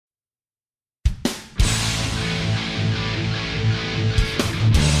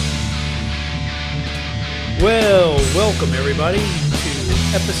Welcome everybody to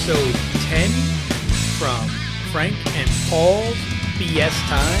episode 10 from Frank and Paul's BS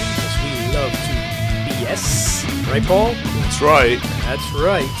time, because we love to BS. Right, Paul? That's right. That's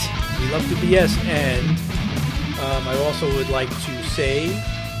right. We love to BS, and I also would like to say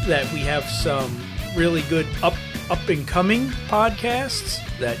that we have some really good up-and-coming podcasts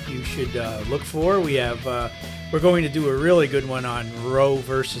that you should look for. We have... we're going to do a really good one on Roe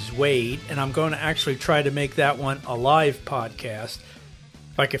versus Wade, and I'm going to actually try to make that one a live podcast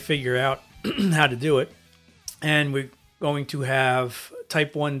if I can figure out how to do it. And we're going to have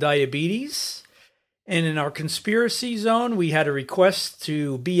type 1 diabetes. And in our conspiracy zone, we had a request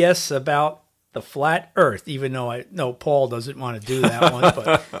to BS about the flat earth, even though I know Paul doesn't want to do that one.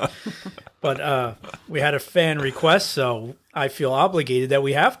 But we had a fan request, so I feel obligated that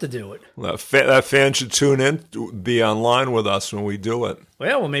we have to do it. Well, that fan should tune in, be online with us when we do it.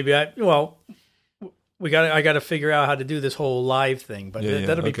 Well, maybe I got to figure out how to do this whole live thing, but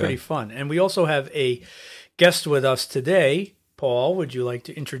that'll be pretty fun. And we also have a guest with us today. Paul, would you like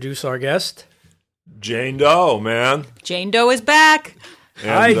to introduce our guest? Jane Doe, man. Jane Doe is back.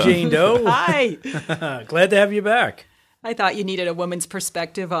 Hi, Jane Doe. Hi. Glad to have you back. I thought you needed a woman's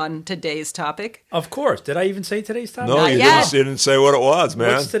perspective on today's topic. Of course. Did I even say today's topic? No, you didn't say what it was,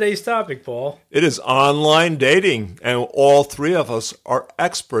 man. What's today's topic, Paul? It is online dating, and all three of us are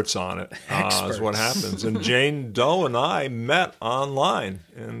experts on it. Experts. Is what happens. And Jane Doe and I met online,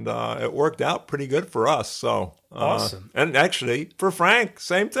 and it worked out pretty good for us. So awesome. And actually, for Frank,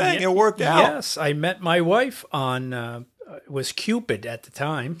 same thing. It worked out. Yes, I met my wife on, it was Cupid at the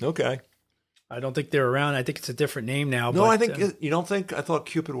time. Okay. I don't think they're around. I think it's a different name now. No, but, I think you don't think. I thought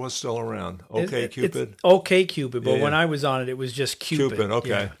Cupid was still around. Okay, Cupid. It's OK Cupid, but when I was on it, it was just Cupid.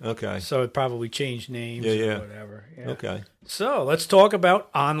 Okay, okay. So it probably changed names or whatever. Yeah. Okay. So let's talk about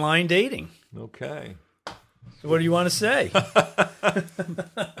online dating. Okay. So what do you want to say?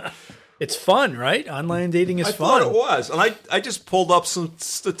 It's fun, right? Online dating is fun. I thought it was. And I just pulled up some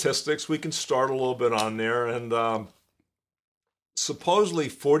statistics. We can start a little bit on there. And supposedly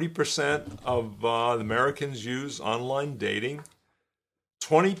 40% of Americans use online dating.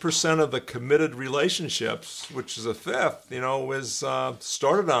 20% of the committed relationships, which is a fifth, is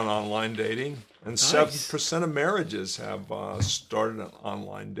started on online dating. And 7% of marriages have started on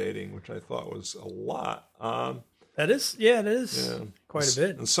online dating, which I thought was a lot. That is, it is quite a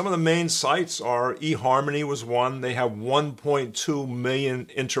bit. And some of the main sites are eHarmony was one. They have 1.2 million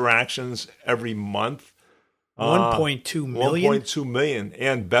interactions every month. 1.2 million? 1.2 million.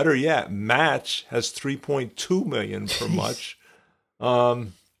 And better yet, Match has 3.2 million per much.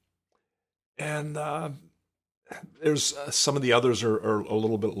 There's some of the others are a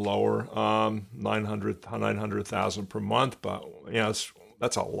little bit lower, 900,000 per month, but that's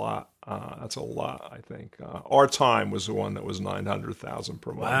a lot. That's a lot, I think. Our Time was the one that was 900,000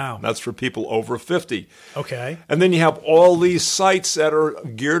 per month. Wow. That's for people over 50. Okay. And then you have all these sites that are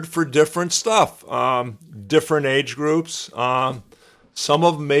geared for different stuff, different age groups. Some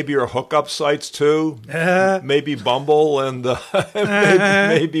of them maybe are hookup sites too. Maybe Bumble and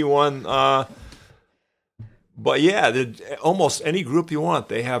maybe one. But yeah, almost any group you want.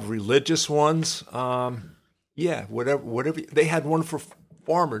 They have religious ones. Whatever. They had one for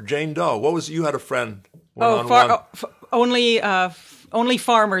farmer, Jane Doe. What was it? You had a friend. Only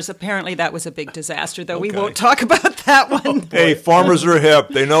farmers. Apparently, that was a big disaster, though. Okay. We won't talk about that one. Hey, farmers are hip.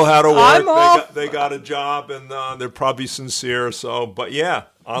 They know how to work. They got a job, and they're probably sincere. So, but yeah,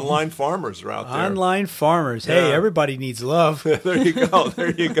 online farmers are out there. Online farmers. Yeah. Hey, everybody needs love. There you go.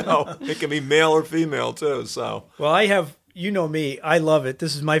 It can be male or female, too. So, well, I have, me, I love it.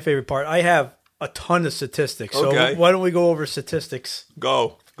 This is my favorite part. I have a ton of statistics. So why don't we go over statistics?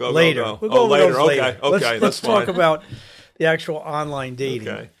 Go later. Go. We'll go over later. Those later. Okay. Let's talk about the actual online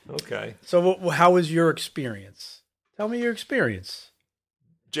dating. Okay. So how was your experience? Tell me your experience.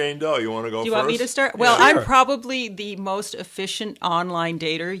 Jane Doe, you want to go first? Do you want me to start? Well, sure. I'm probably the most efficient online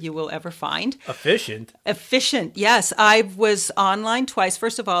dater you will ever find. Efficient? Efficient, yes. I was online twice.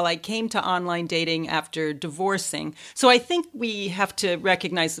 First of all, I came to online dating after divorcing. So I think we have to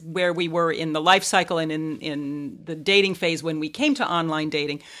recognize where we were in the life cycle and in the dating phase when we came to online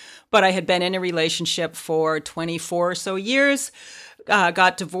dating. But I had been in a relationship for 24 or so years,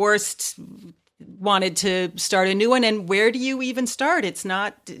 got divorced, wanted to start a new one. And where do you even start? It's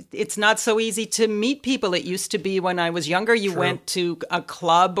not so easy to meet people. It used to be when I was younger, you went to a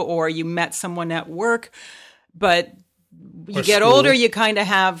club or you met someone at work, but you get older, you kind of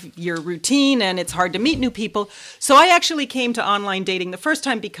have your routine and it's hard to meet new people. So I actually came to online dating the first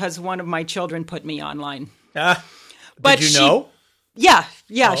time because one of my children put me online. Did you know? Yeah.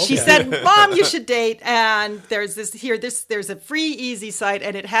 Oh, She okay. said, "Mom, you should date." And there's there's a free, easy site,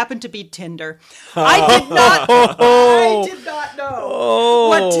 and it happened to be Tinder. I did not know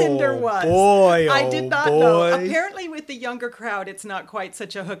what Tinder was. I did not know. Apparently, with the younger crowd, it's not quite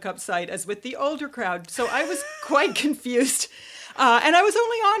such a hookup site as with the older crowd. So I was quite confused. And I was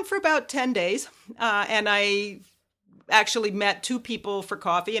only on for about 10 days. And I actually met 2 people for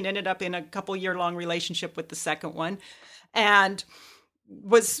coffee and ended up in a couple-year-long relationship with the second one. And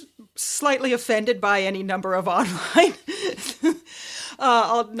was slightly offended by any number of online,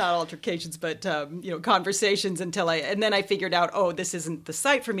 not altercations, but conversations and then I figured out, oh, this isn't the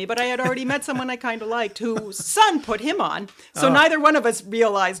site for me. But I had already met someone I kind of liked whose son put him on, so neither one of us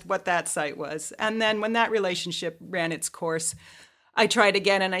realized what that site was. And then when that relationship ran its course, I tried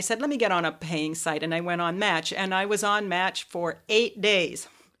again, and I said, let me get on a paying site, and I went on Match, and I was on Match for 8 days.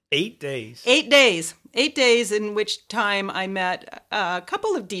 8 days. 8 days. 8 days in which time I met a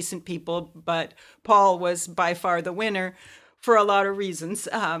couple of decent people, but Paul was by far the winner for a lot of reasons.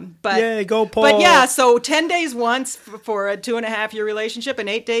 Yay, go Paul. But yeah, so 10 days once for a 2.5-year relationship and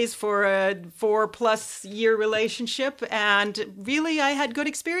 8 days for a 4+ year relationship. And really, I had good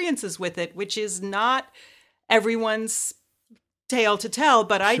experiences with it, which is not everyone's tale to tell,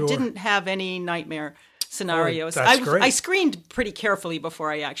 but I didn't have any nightmare scenarios. Oh, that's great. I screened pretty carefully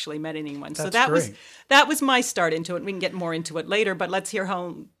before I actually met anyone. So That's that was my start into it. We can get more into it later, but let's hear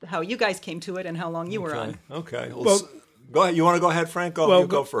how you guys came to it and how long you were on. Okay. Well, go ahead. You want to go ahead, Frank? You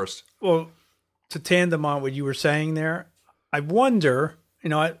go first. Well, to tandem on what you were saying there, I wonder,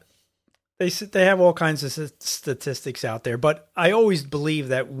 they have all kinds of statistics out there, but I always believe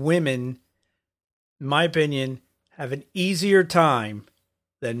that women, in my opinion, have an easier time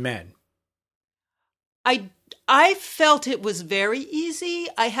than men. I felt it was very easy.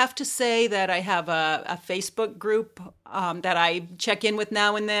 I have to say that I have a Facebook group that I check in with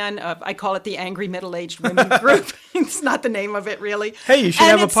now and then. I call it the Angry Middle-Aged Women Group. It's not the name of it, really. Hey, you should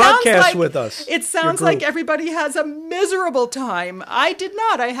have a podcast with us. It sounds like everybody has a miserable time. I did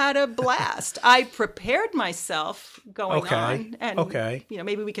not. I had a blast. I prepared myself going on. And,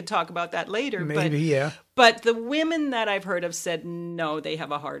 maybe we could talk about that later. Yeah. But the women that I've heard of said no, they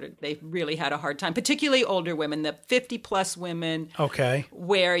really had a hard time, particularly older women, the 50+ women. Okay.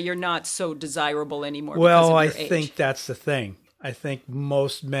 Where you're not so desirable anymore. Well, because of your I think that's the thing. I think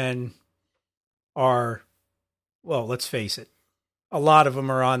most men are, well, let's face it, a lot of them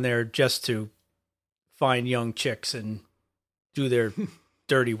are on there just to find young chicks and do their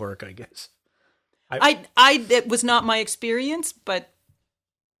dirty work, I guess. It was not my experience, but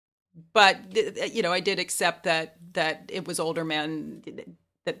I did accept that it was older men,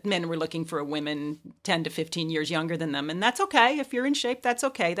 that men were looking for women 10 to 15 years younger than them. And that's okay. If you're in shape, that's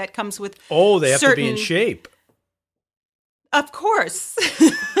okay. That comes with they have to be in shape. Of course.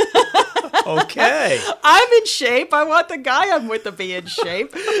 Okay. I'm in shape. I want the guy I'm with to be in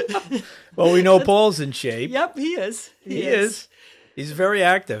shape. Well, we know Paul's in shape. Yep, he is. He is. He's very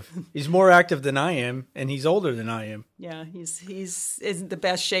active. He's more active than I am, and he's older than I am. Yeah, he's in the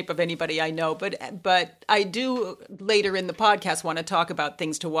best shape of anybody I know. But I do later in the podcast want to talk about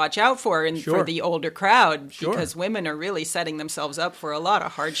things to watch out for for the older crowd, because women are really setting themselves up for a lot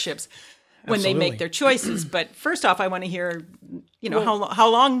of hardships when they make their choices. But first off, I want to hear, how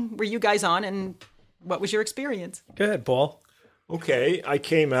long were you guys on, and what was your experience? Go ahead, Paul. Okay, I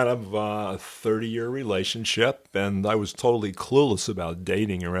came out of a 30-year relationship, and I was totally clueless about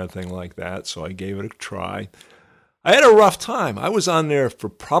dating or anything like that, so I gave it a try. I had a rough time. I was on there for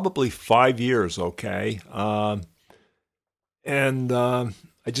probably 5 years, okay? And I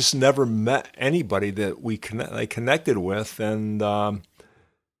just never met anybody that I connected with, and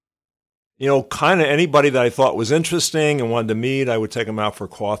kind of anybody that I thought was interesting and wanted to meet, I would take them out for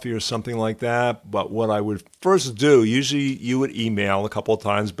coffee or something like that. But what I would first do, usually you would email a couple of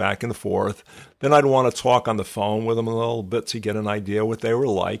times back and forth. Then I'd want to talk on the phone with them a little bit to get an idea what they were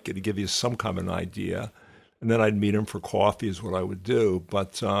like. It'd give you some kind of an idea. And then I'd meet them for coffee is what I would do.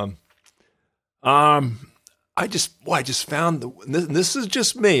 But I just found, this is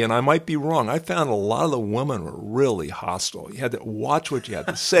just me, and I might be wrong, I found a lot of the women were really hostile. You had to watch what you had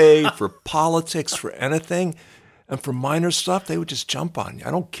to say for politics, for anything. And for minor stuff, they would just jump on you.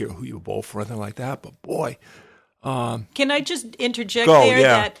 I don't care who you vote for or anything like that, but boy. Can I just interject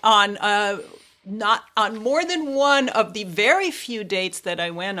that not on more than one of the very few dates that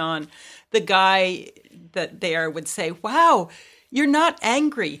I went on, the guy that there would say, wow, You're not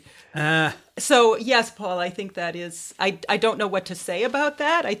angry. Ah. So, yes, Paul, I think that is... I don't know what to say about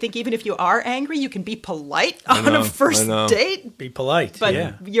that. I think even if you are angry, you can be polite on a first date. Be polite,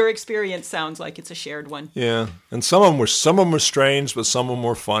 But your experience sounds like it's a shared one. Yeah, and some of them were strange, but some of them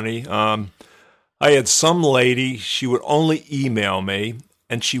were funny. I had some lady, she would only email me,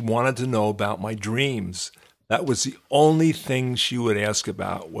 and she wanted to know about my dreams. That was the only thing she would ask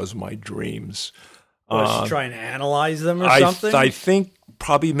about was my dreams. Was she trying to analyze them or something? I think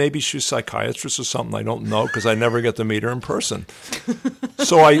probably maybe she's a psychiatrist or something. I don't know because I never get to meet her in person.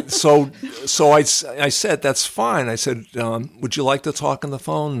 So I said, that's fine. I said, would you like to talk on the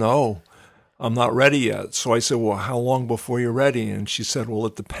phone? No, I'm not ready yet. So I said, well, how long before you're ready? And she said, well,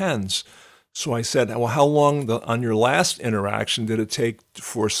 it depends. So I said, well, how long on your last interaction did it take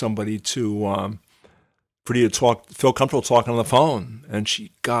for somebody to for you to feel comfortable talking on the phone? And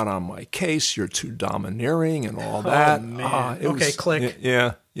she got on my case. You're too domineering and all that. Oh, man. Okay, click.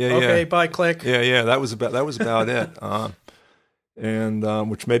 Yeah. Okay, bye, click. Yeah. That was about it. And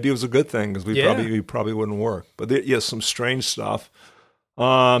which maybe was a good thing because we probably wouldn't work. But some strange stuff.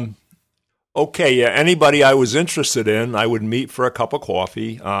 Okay, yeah. Anybody I was interested in, I would meet for a cup of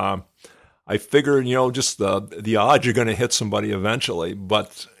coffee. I figured, just the odds you're going to hit somebody eventually,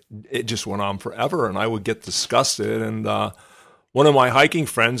 but it just went on forever, and I would get disgusted. And one of my hiking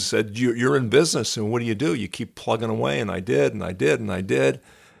friends said, "You're in business, and what do? You keep plugging away." And I did.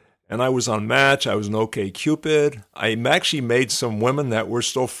 And I was on Match. I was an OkCupid. I actually made some women that we're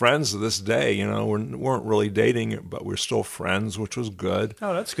still friends to this day. We weren't really dating, but we're still friends, which was good.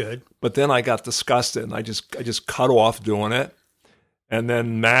 Oh, that's good. But then I got disgusted, and I just cut off doing it. And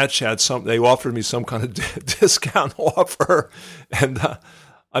then Match had they offered me some kind of discount offer, and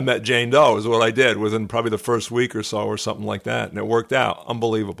I met Jane Doe is what I did within probably the first week or so or something like that. And it worked out.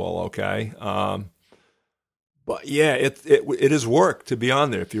 Unbelievable. Okay. But yeah, it is work to be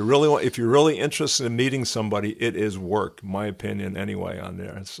on there. If you're really interested in meeting somebody, it is work, my opinion anyway, on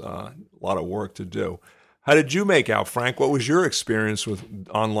there. It's a lot of work to do. How did you make out, Frank? What was your experience with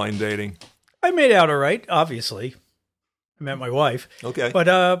online dating? I made out all right, obviously. I met my wife. Okay. But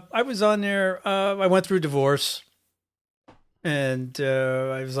I was on there. I went through divorce. And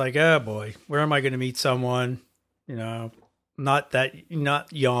I was like, oh, boy, where am I going to meet someone? Not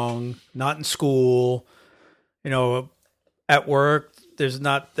young, not in school. At work, there's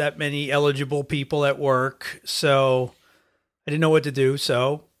not that many eligible people at work. So I didn't know what to do.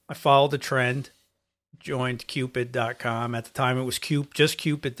 So I followed the trend, joined Cupid.com. At the time, it was just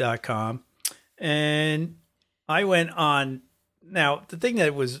Cupid.com. And I went on. Now, the thing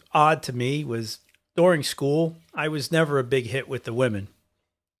that was odd to me was during school, I was never a big hit with the women.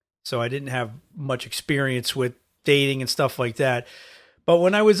 So I didn't have much experience with dating and stuff like that. But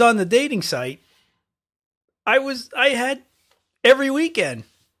when I was on the dating site, I had every weekend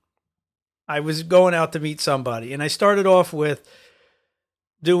I was going out to meet somebody. And I started off with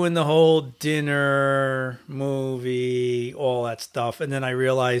doing the whole dinner, movie, all that stuff. And then I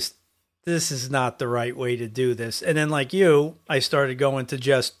realized this is not the right way to do this. And then like you, I started going to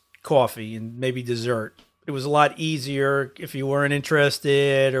just coffee and maybe dessert. It was a lot easier if you weren't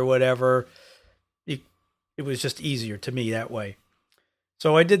interested or whatever. It was just easier to me that way.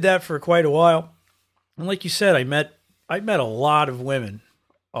 So I did that for quite a while. And like you said, I met a lot of women,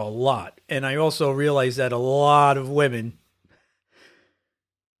 a lot. And I also realized that a lot of women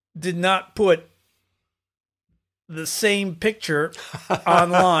did not put the same picture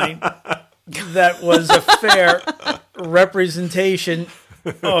online that was a fair representation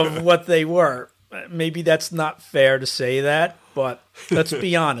of what they were. Maybe that's not fair to say that, but let's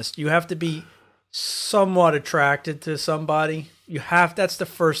be honest. You have to be somewhat attracted to somebody. That's the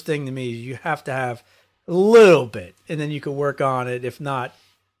first thing to me. You have to have a little bit, and then you can work on it. If not,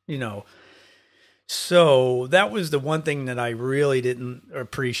 So that was the one thing that I really didn't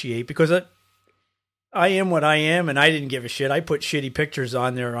appreciate because I am what I am, and I didn't give a shit. I put shitty pictures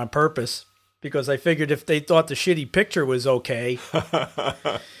on there on purpose because I figured if they thought the shitty picture was okay,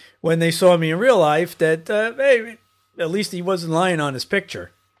 when they saw me in real life, that, hey, at least he wasn't lying on his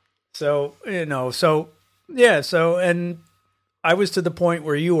picture. So, and I was to the point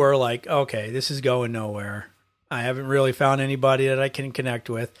where you were like, okay, this is going nowhere. I haven't really found anybody that I can connect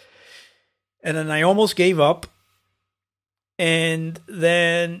with. And then I almost gave up. And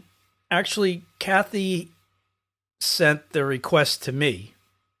then actually, Kathy sent the request to me.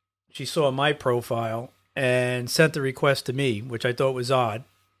 She saw my profile and sent the request to me, which I thought was odd.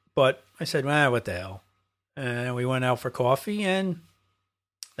 But I said, what the hell? And we went out for coffee, and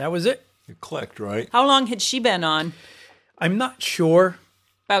that was it. It clicked, right? How long had she been on? I'm not sure.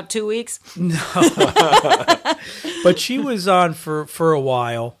 About 2 weeks? But she was on for a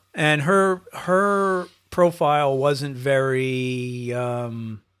while, and her profile wasn't very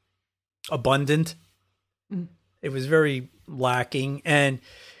abundant. It was very lacking, and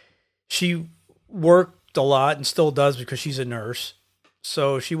she worked a lot and still does because she's a nurse.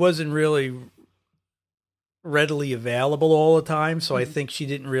 So she wasn't really readily available all the time. So I think she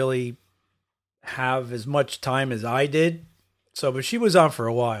didn't really have as much time as I did. So, but she was on for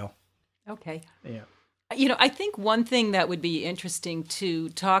a while. Okay. Yeah. I think one thing that would be interesting to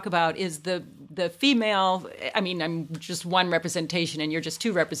talk about is the female. I mean, I'm just one representation and you're just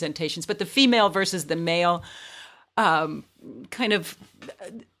two representations, but the female versus the male kind of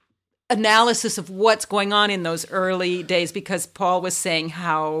analysis of what's going on in those early days, because Paul was saying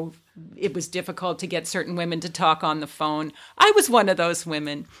how it was difficult to get certain women to talk on the phone. I was one of those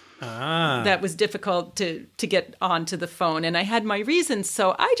women. That was difficult to get onto the phone, and I had my reasons.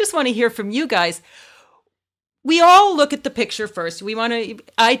 So I just want to hear from you guys. We all look at the picture first.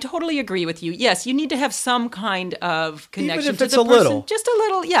 I totally agree with you. Yes, you need to have some kind of connection to the person. Little. Just a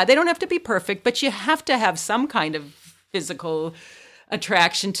little. Yeah, they don't have to be perfect, but you have to have some kind of physical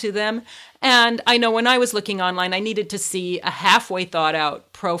attraction to them. And I know when I was looking online, I needed to see a halfway thought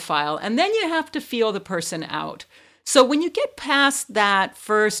out profile, and then you have to feel the person out. So when you get past that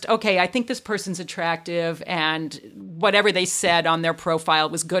first, okay, I think this person's attractive and whatever they said on their profile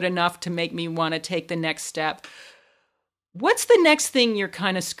was good enough to make me want to take the next step. What's the next thing you're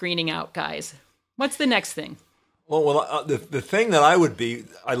kind of screening out, guys? What's the next thing? Well, the thing that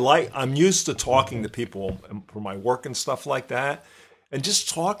I'm used to talking to people for my work and stuff like that. And just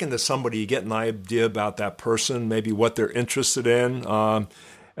talking to somebody, you get an idea about that person, maybe what they're interested in.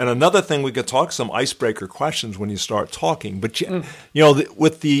 And another thing, we could talk some icebreaker questions when you start talking. But,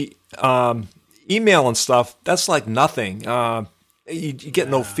 with the email and stuff, that's like nothing. You get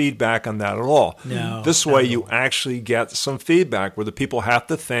no feedback on that at all. No. This way you actually get some feedback where the people have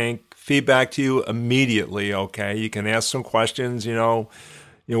to think, feedback to you immediately, okay? You can ask some questions,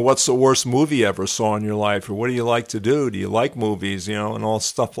 what's the worst movie you ever saw in your life? Or what do you like to do? Do you like movies, and all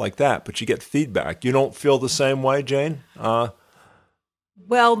stuff like that? But you get feedback. You don't feel the same way, Jane?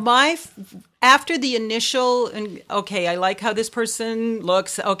 Well, after the initial, okay, I like how this person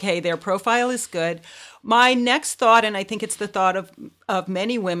looks. Okay, their profile is good. My next thought, and I think it's the thought of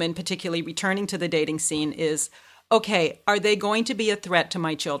many women, particularly returning to the dating scene, is, okay, are they going to be a threat to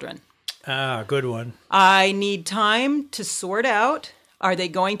my children? Good one. I need time to sort out, are they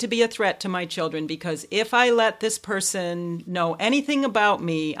going to be a threat to my children? Because if I let this person know anything about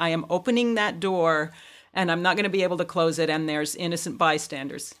me, I am opening that door and I'm not going to be able to close it, and there's innocent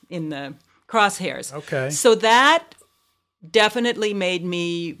bystanders in the crosshairs. Okay. So that definitely made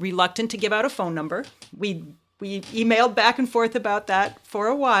me reluctant to give out a phone number. We emailed back and forth about that for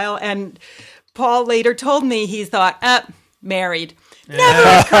a while, and Paul later told me he thought, married. Never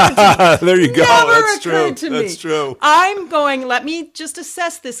occurred to me. There you go. That's true. That's true. I'm going, let me just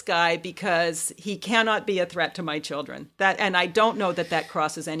assess this guy because he cannot be a threat to my children. And I don't know that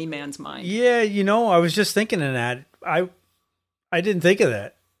crosses any man's mind. Yeah, I was just thinking of that. I didn't think of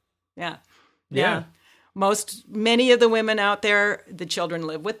that. Yeah. Many of the women out there, the children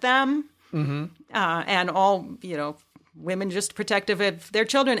live with them. Mm-hmm. And all, women just protective of their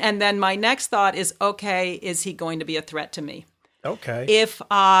children. And then my next thought is, okay, is he going to be a threat to me? Okay.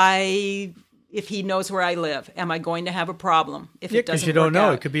 If he knows where I live, am I going to have a problem? If it doesn't because you don't know,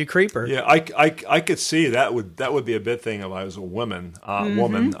 out? it could be a creeper. Yeah, I could see that would be a big thing if I was a woman.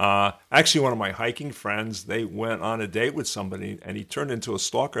 Actually, one of my hiking friends, they went on a date with somebody, and he turned into a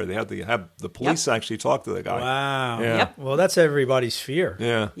stalker. They had to have the police actually talk to the guy. Wow. Yeah. Yep. Well, that's everybody's fear.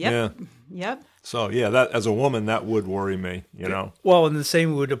 Yeah. Yep. Yeah. Yep. So that as a woman, that would worry me. Well, and the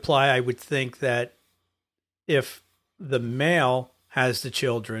same would apply. I would think that if the male has the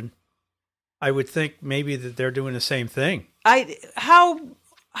children, I would think maybe that they're doing the same thing. How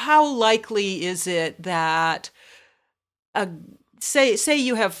likely is it that say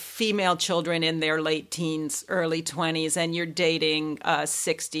you have female children in their late teens, early 20s, and you're dating a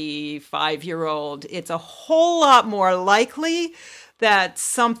 65-year-old? It's a whole lot more likely that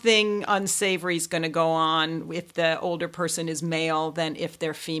something unsavory is going to go on if the older person is male than if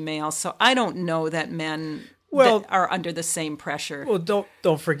they're female. So I don't know that men that are under the same pressure. Well,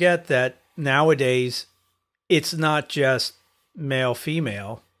 don't forget that nowadays it's not just male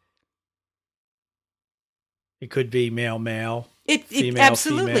female. It could be male, It female,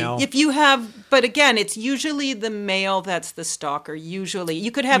 absolutely. female. If you have, but again, it's usually the male that's the stalker. Usually, you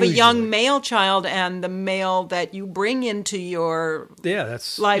could have a young male child, and the male that you bring into your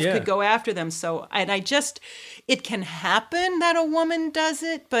life could go after them. So, and it can happen that a woman does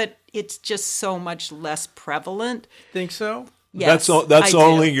it, but it's just so much less prevalent. Think so? Yes, that's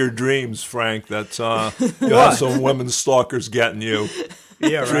only your dreams, Frank. That's you have some women stalkers getting you.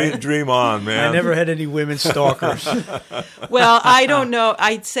 Yeah, right. Dream on, man. I never had any women stalkers. Well, I don't know.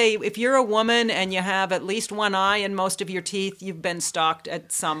 I'd say if you're a woman and you have at least one eye and most of your teeth, you've been stalked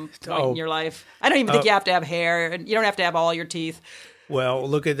at some point in your life. I don't even think you have to have hair, and you don't have to have all your teeth. Well,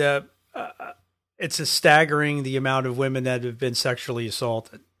 look at that. It's a staggering the amount of women that have been sexually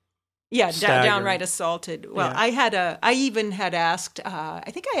assaulted. Yeah, downright assaulted. Well, yeah. I even had asked, I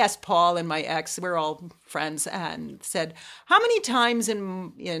think I asked Paul and my ex, we're all friends, and said, how many times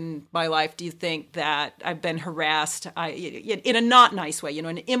in my life do you think that I've been harassed in a not nice way, in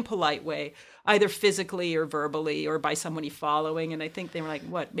an impolite way, either physically or verbally or by somebody following? And I think they were like,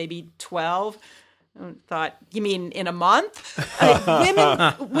 what, maybe 12? I thought, you mean in a month?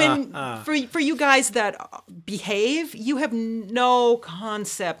 Women, for you guys that behave, you have no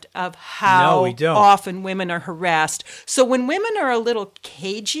concept of how often women are harassed. So when women are a little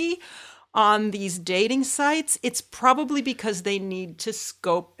cagey on these dating sites, it's probably because they need to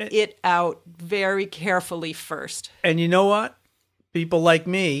scope it out very carefully first. And you know what? People like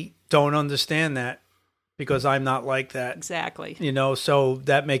me don't understand that because I'm not like that. Exactly. So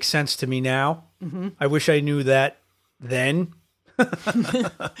that makes sense to me now. Mm-hmm. I wish I knew that then.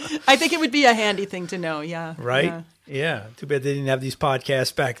 I think it would be a handy thing to know, yeah. Right? Yeah. Too bad they didn't have these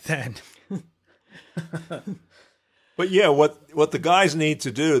podcasts back then. But yeah, what the guys need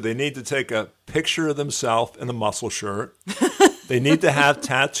to do, they need to take a picture of themselves in a muscle shirt. They need to have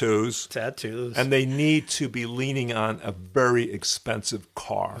tattoos. And they need to be leaning on a very expensive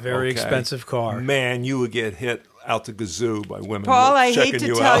car. Very expensive car. Man, you would get hit out the gazoo by women. Paul, I hate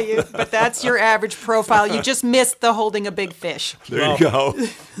to tell you, but that's your average profile. You just missed the holding a big fish. There you go.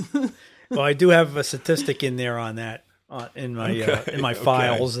 Well, I do have a statistic in there on that in my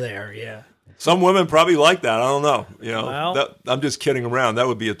files there. Yeah. Some women probably like that. I don't know. I'm just kidding around. That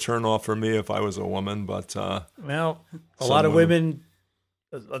would be a turnoff for me if I was a woman. But a lot of women.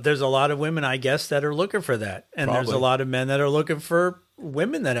 There's a lot of women, I guess, that are looking for that, and there's a lot of men that are looking for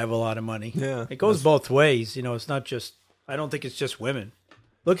women that have a lot of money. Yeah, it goes both ways. It's not just. I don't think it's just women.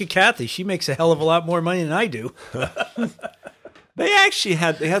 Look at Kathy; she makes a hell of a lot more money than I do. They actually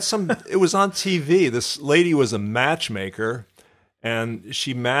had some. It was on TV. This lady was a matchmaker, and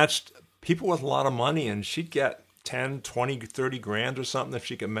she matched people with a lot of money, and she'd get 10, 20, 30 grand or something if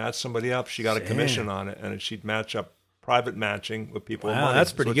she could match somebody up. She got a commission on it, and she'd match up. Private matching with people with money.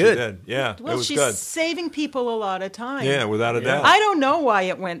 That's pretty good. Yeah, well, it was she's good. Saving people a lot of time. Yeah, without a doubt. I don't know why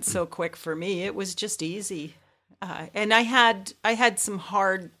it went so quick for me. It was just easy, and I had some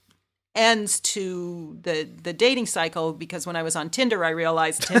hard ends to the dating cycle because when I was on Tinder, I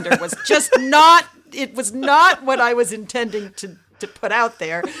realized Tinder was just not. It was not what I was intending to put out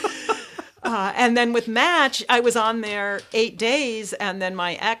there. And then with Match, I was on there 8 days, and then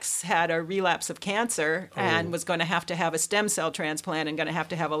my ex had a relapse of cancer and was going to have a stem cell transplant and going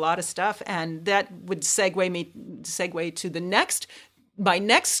to have a lot of stuff. And that would segue to my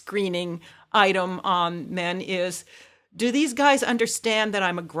next screening item on men is, do these guys understand that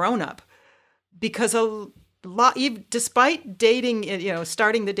I'm a grown-up? Because despite dating,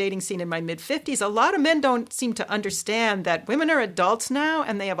 starting the dating scene in my mid-50s, a lot of men don't seem to understand that women are adults now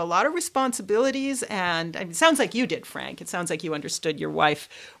and they have a lot of responsibilities. And it sounds like you did, Frank. It sounds like you understood your wife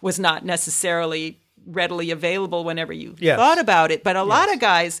was not necessarily readily available whenever you thought about it. But a lot of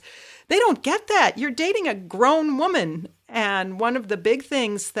guys, they don't get that. You're dating a grown woman. And one of the big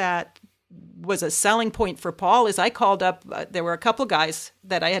things that was a selling point for Paul is I called up, there were a couple guys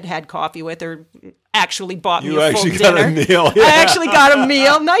that I had coffee with or actually bought me a full dinner. You actually got a meal. Yeah. I actually got a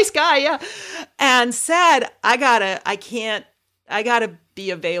meal. Nice guy, yeah. And said, I gotta be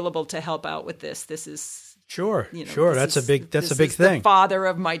available to help out with this. This is sure. That's a big thing. The father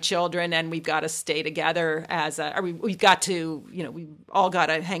of my children, and we've got to stay together we've got to, we all got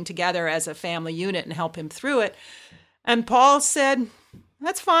to hang together as a family unit and help him through it. And Paul said,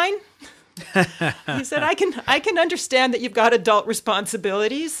 that's fine. He said, I can understand that you've got adult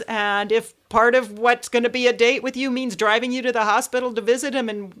responsibilities, and if part of what's going to be a date with you means driving you to the hospital to visit him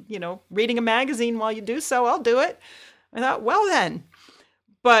and, reading a magazine while you do so, I'll do it. I thought, well then.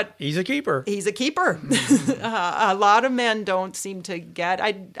 But he's a keeper. A lot of men don't seem to get.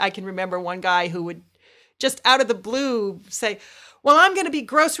 I can remember one guy who would just out of the blue say, well, I'm going to be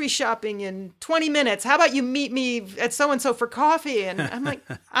grocery shopping in 20 minutes. How about you meet me at so-and-so for coffee? And I'm like,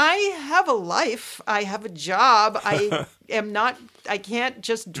 I have a life. I have a job. I can't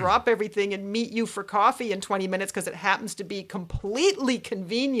just drop everything and meet you for coffee in 20 minutes because it happens to be completely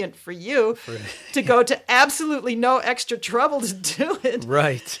convenient for you to go to absolutely no extra trouble to do it.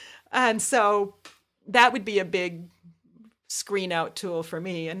 Right. And so that would be a big screen out tool for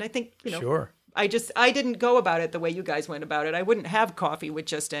me. And I think, Sure. I didn't go about it the way you guys went about it. I wouldn't have coffee with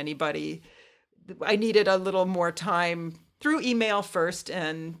just anybody. I needed a little more time through email first,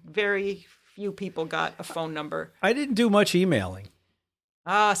 and very few people got a phone number. I didn't do much emailing.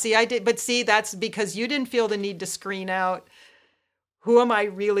 See, I did. But see, that's because you didn't feel the need to screen out, who am I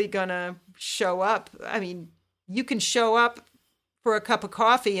really going to show up? I mean, you can show up for a cup of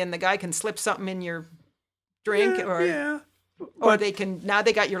coffee and the guy can slip something in your drink or they can, now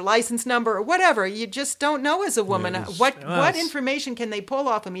they got your license number or whatever. You just don't know as a woman. What information can they pull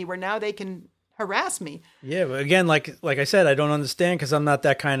off of me where now they can harass me? Yeah, but again, like I said, I don't understand because I'm not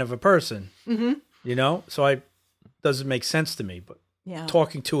that kind of a person. Mm-hmm. So it doesn't make sense to me. But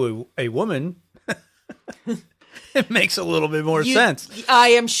talking to a woman, it makes a little bit more sense. I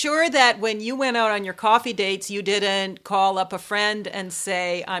am sure that when you went out on your coffee dates, you didn't call up a friend and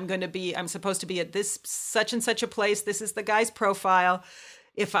say, I'm supposed to be at this such and such a place. This is the guy's profile.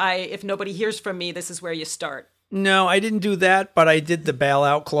 If nobody hears from me, this is where you start. No, I didn't do that, but I did the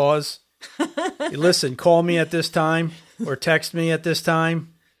bailout clause. Listen, call me at this time or text me at this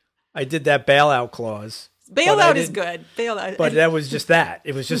time. I did that bailout clause. Bailout is good. Bailout. But that was just that.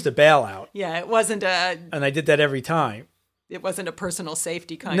 It was just a bailout. Yeah, it wasn't and I did that every time. It wasn't a personal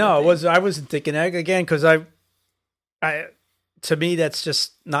safety kind of thing. No, I wasn't thinking that again because to me, that's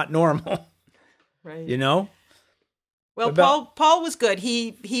just not normal. Right. Well, Paul was good.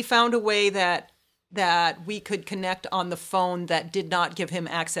 He found a way that we could connect on the phone that did not give him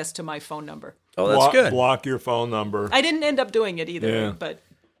access to my phone number. Oh, that's good. Block your phone number. I didn't end up doing it either, but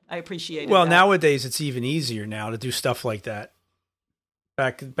I appreciate it. Well, nowadays it's even easier now to do stuff like that.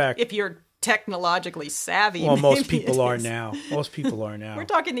 Back. If you're technologically savvy. Well, most people are now. Most people are now. We're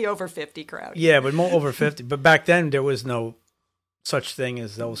talking the over 50 crowd. Yeah, but more over 50. But back then there was no such thing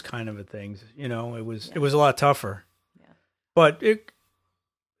as those kind of things. It was a lot tougher. Yeah. But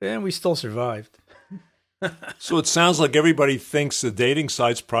we still survived. So it sounds like everybody thinks the dating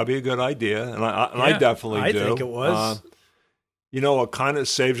site's probably a good idea, and I definitely do. I think it was. It kind of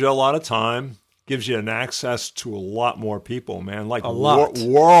saves you a lot of time, gives you an access to a lot more people, man. Like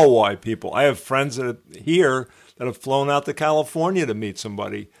worldwide people. I have friends that have flown out to California to meet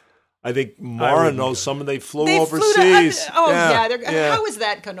somebody. I think Mara knows someone. They flew overseas. How is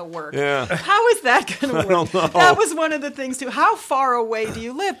that going to work? Yeah. How is that going to work? I don't know. That was one of the things, too. How far away do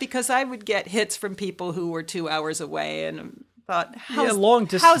you live? Because I would get hits from people who were 2 hours away and thought, long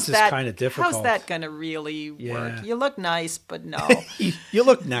distance is kind of difficult. How's that going to really work? You look nice, but no. You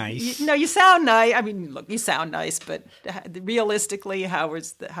look nice. You sound nice. I mean, look, you sound nice, but realistically, how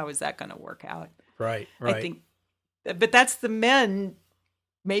is that going to work out? Right. I think, but that's the men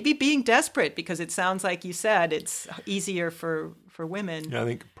maybe being desperate, because it sounds like you said it's easier for women. Yeah, I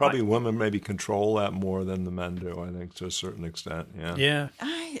think probably women maybe control that more than the men do, I think, to a certain extent. Yeah.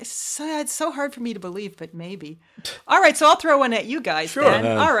 It's so hard for me to believe, but maybe. All right, so I'll throw one at you guys. Sure.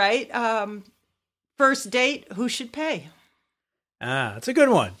 Then. All right. First date, who should pay? That's a good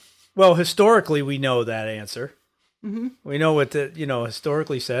one. Well, historically, we know that answer. Mm-hmm. We know what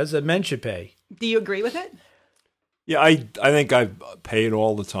historically says that men should pay. Do you agree with it? Yeah, I think I've paid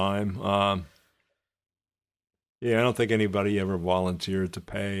all the time. I don't think anybody ever volunteered to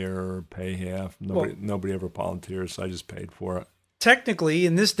pay or pay half. Nobody ever volunteers, so I just paid for it. Technically,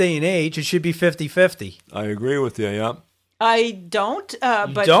 in this day and age, it should be 50-50. I agree with you, yeah. I don't.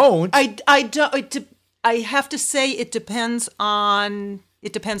 But don't? I don't. I have to say it depends on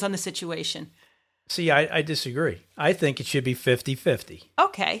the situation. See, I disagree. I think it should be 50-50.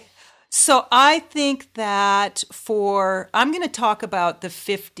 Okay. So I think that I'm going to talk about the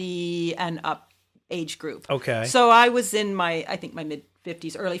 50 and up age group. Okay. So I was in my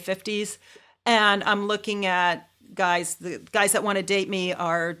mid-50s, early 50s, and I'm looking at the guys that want to date me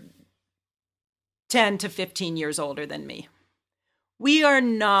are 10 to 15 years older than me. We are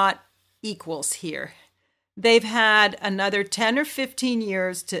not equals here. They've had another 10 or 15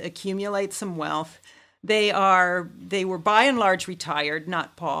 years to accumulate some wealth. They were by and large retired,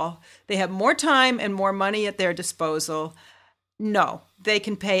 not Paul. They have more time and more money at their disposal. No, they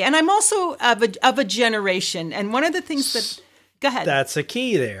can pay. And I'm also of a generation. And one of the things that, go ahead. That's a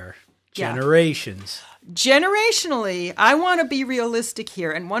key there. Generations. Yeah. Generationally, I want to be realistic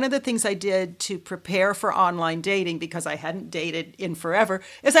here. And one of the things I did to prepare for online dating, because I hadn't dated in forever,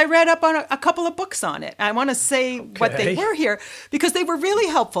 is I read up on a couple of books on it. I want to say what they were here because they were really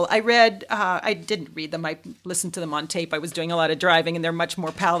helpful. I didn't read them. I listened to them on tape. I was doing a lot of driving and they're much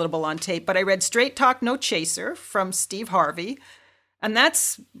more palatable on tape. But I read Straight Talk, No Chaser from Steve Harvey. And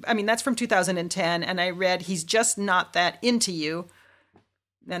that's from 2010. And I read He's Just Not That Into You.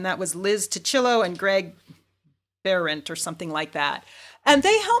 And that was Liz Ticillo and Greg Behrendt or something like that. And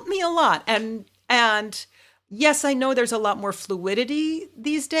they helped me a lot. And yes, I know there's a lot more fluidity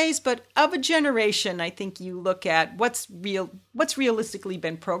these days, but of a generation, I think you look at what's realistically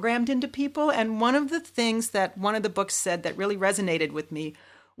been programmed into people. And one of the things that one of the books said that really resonated with me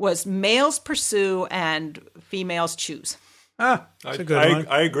was males pursue and females choose. That's a good one.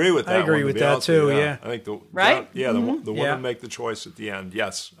 I agree with that. I agree with that too. Yeah. I think the Mm-hmm. woman make the choice at the end.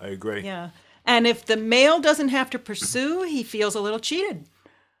 Yes, I agree. Yeah, and if the male doesn't have to pursue, he feels a little cheated.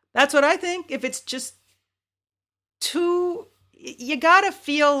 That's what I think. If it's just too, you gotta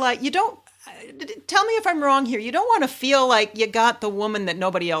feel like you don't. Tell me if I'm wrong here. You don't want to feel like you got the woman that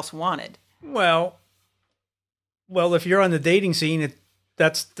nobody else wanted. Well, if you're on the dating scene,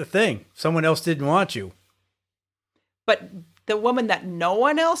 that's the thing. Someone else didn't want you. But the woman that no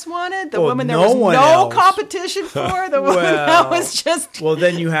one else wanted, the Well, woman there no was one no else. competition for, the woman that was just... Well,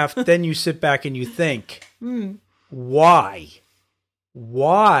 then you sit back and you think, why?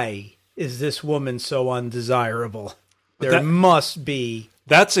 Why is this woman so undesirable? There must be...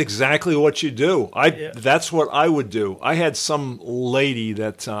 That's exactly what you do. That's what I would do. I had some lady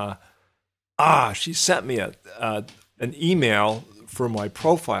that she sent me an email for my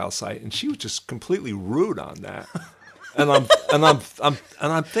profile site, and she was just completely rude on that. And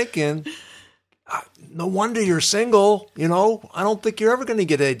I'm thinking, no wonder you're single. You know, I don't think you're ever going to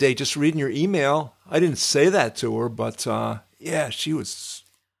get a date just reading your email. I didn't say that to her, but she was.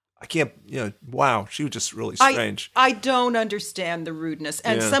 I can't, wow, she was just really strange. I don't understand the rudeness.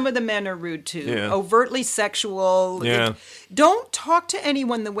 And some of the men are rude too. Yeah. Overtly sexual. Yeah. Don't talk to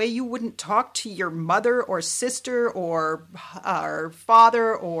anyone the way you wouldn't talk to your mother or sister or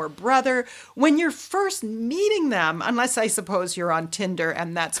father or brother when you're first meeting them, unless I suppose you're on Tinder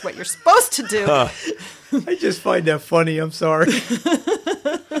and that's what you're supposed to do. I just find that funny. I'm sorry.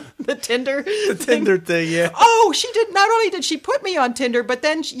 The Tinder thing, yeah. Oh, she did. Not only did she put me on Tinder, but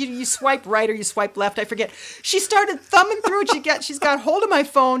then you swipe right or you swipe left. I forget. She started thumbing through it. She's got hold of my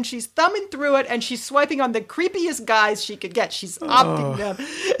phone. She's thumbing through it, and she's swiping on the creepiest guys she could get. She's opting them.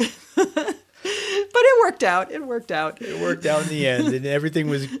 But it worked out. It worked out in the end, and everything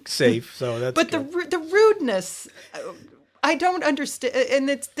was safe. So that's. But good. the rudeness, I don't understand, and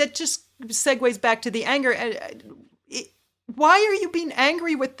that just segues back to the anger. Why are you being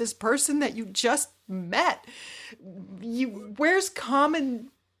angry with this person that you just met? Where's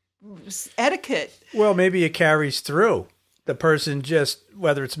common etiquette? Well, maybe it carries through. The person just,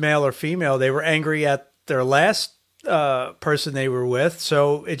 whether it's male or female, they were angry at their last person they were with,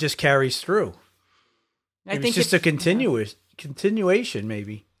 so it just carries through. I think it's just a continuation,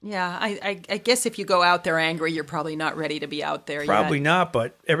 maybe. Yeah, I guess if you go out there angry, you're probably not ready to be out there Probably yet. not,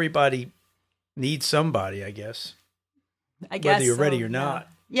 but everybody needs somebody, I guess. I guess whether you're ready or not.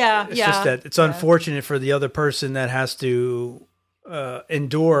 Yeah, it's just that it's unfortunate for the other person that has to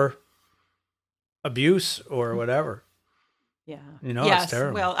endure abuse or whatever. Yeah, it's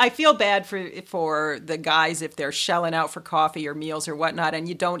terrible. Well, I feel bad for the guys if they're shelling out for coffee or meals or whatnot, and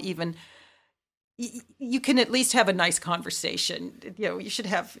you don't even. You can at least have a nice conversation. You should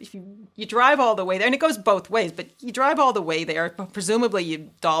have, if you drive all the way there, and it goes both ways, but you drive all the way there, presumably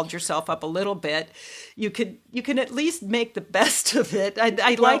you dolled yourself up a little bit. You can at least make the best of it.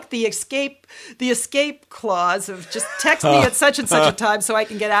 I like the escape clause of just text me at such and such a time so I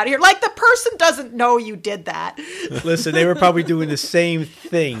can get out of here. Like the person doesn't know you did that. Listen, they were probably doing the same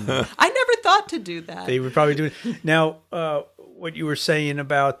thing. I never thought to do that. They were probably doing now. What you were saying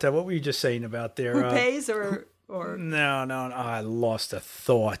about what were you just saying about there? Who pays or no, I lost a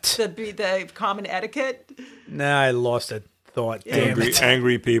thought. The common etiquette. Nah, I lost a thought.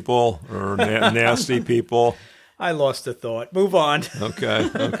 Angry people or nasty people. I lost a thought. Move on. Okay.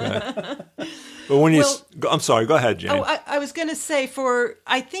 But when I'm sorry. Go ahead, Jane. Oh, I was going to say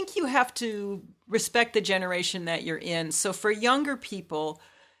I think you have to respect the generation that you're in. So for younger people,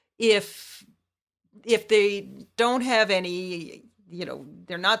 if they don't have any,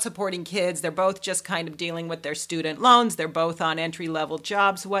 they're not supporting kids, they're both just kind of dealing with their student loans, they're both on entry-level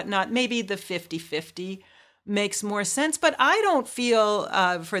jobs, whatnot, maybe the 50-50 makes more sense. But I don't feel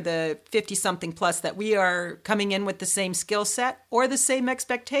for the 50-something plus that we are coming in with the same skill set or the same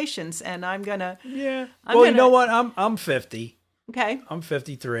expectations. And I'm gonna, you know what? I'm 50. Okay. I'm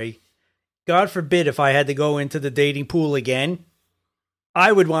 53. God forbid if I had to go into the dating pool again,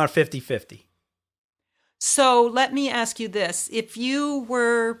 I would want 50-50. So let me ask you this: if you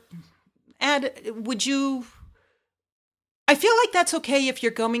were, would you? I feel like that's okay if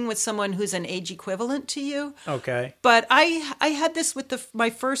you're going with someone who's an age equivalent to you. Okay. But I had this with my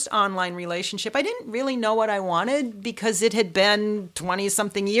first online relationship. I didn't really know what I wanted because it had been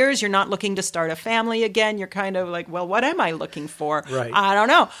 20-something years. You're not looking to start a family again. You're kind of like, well, what am I looking for? Right. I don't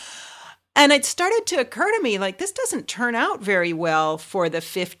know. And it started to occur to me, like, this doesn't turn out very well for the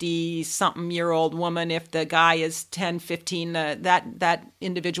 50-something-year-old woman if the guy is 10, 15. That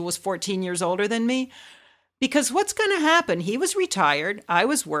individual was 14 years older than me. Because what's going to happen? He was retired. I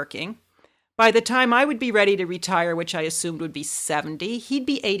was working. By the time I would be ready to retire, which I assumed would be 70, he'd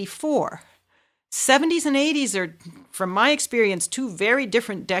be 84. 70s and 80s are, from my experience, two very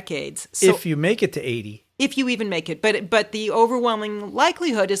different decades. So, if you make it to 80. If you even make it. But the overwhelming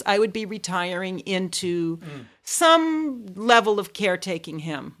likelihood is I would be retiring into some level of caretaking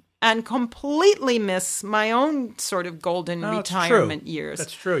him and completely miss my own sort of golden retirement years.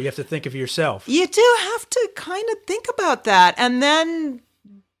 That's true. You have to think of yourself. You do have to kind of think about that. And then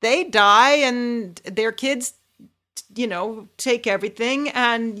they die and their kids, take everything.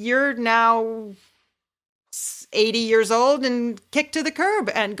 And you're now 80 years old and kicked to the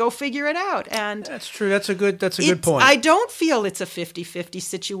curb and go figure it out. And that's true. That's a good point. I don't feel it's a 50-50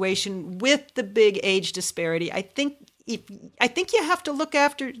 situation with the big age disparity. I think you have to look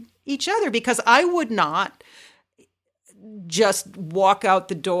after each other, because I would not just walk out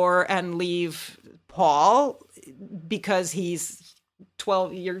the door and leave Paul because he's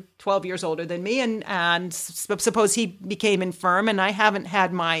 12 years older than me, and suppose he became infirm and I haven't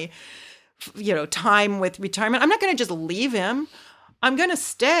had my time with retirement. I'm not going to just leave him. I'm going to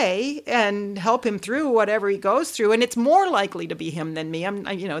stay and help him through whatever he goes through. And it's more likely to be him than me.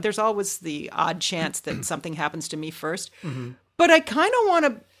 There's always the odd chance that something happens to me first. Mm-hmm. But I kind of want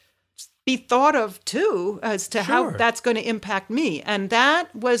to be thought of too as to how that's going to impact me. And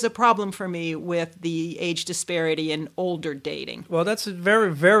that was a problem for me with the age disparity in older dating. Well, that's a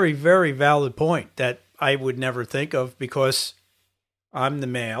very, very, very valid point that I would never think of, because I'm the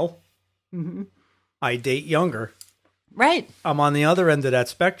male. Mm-hmm. I date younger. Right. I'm on the other end of that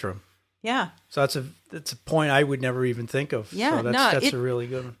spectrum. Yeah. So that's a point I would never even think of. Yeah. So that's a really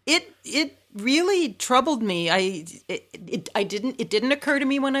good one. It really troubled me. It didn't occur to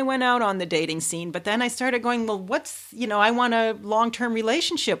me when I went out on the dating scene, but then I started going, well, I want a long-term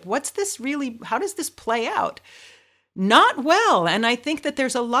relationship. How does this play out? Not well. And I think that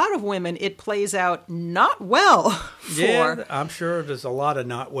there's a lot of women it plays out not well for. Yeah, I'm sure there's a lot of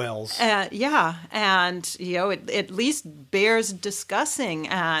not wells. Yeah. And, it at least bears discussing.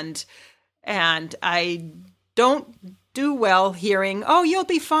 And I don't do well hearing, oh, you'll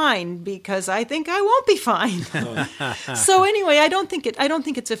be fine, because I think I won't be fine. So anyway, I don't think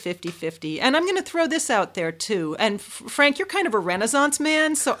it's a 50-50. And I'm going to throw this out there too. And Frank, you're kind of a Renaissance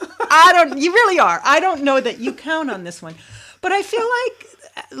man, so you really are. I don't know that you count on this one. But I feel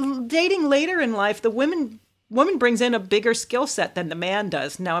like dating later in life, the woman brings in a bigger skill set than the man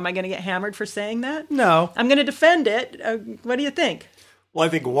does. Now, am I going to get hammered for saying that? No. I'm going to defend it. What do you think? Well, I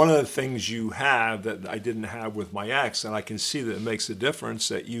think one of the things you have that I didn't have with my ex, and I can see that it makes a difference,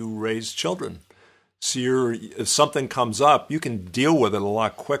 that you raise children. So if something comes up, you can deal with it a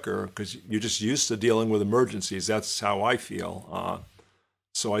lot quicker because you're just used to dealing with emergencies. That's how I feel.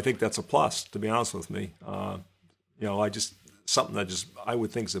 So I think that's a plus, to be honest with me. Something that I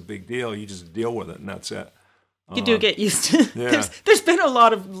would think is a big deal. You just deal with it, and that's it. You do get used to. Yeah. There's been a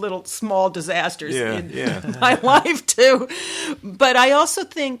lot of little small disasters in my life too, but I also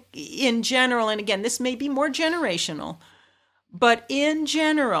think in general, and again, this may be more generational, but in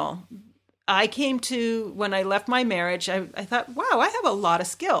general, I came to, when I left my marriage, I thought, wow, I have a lot of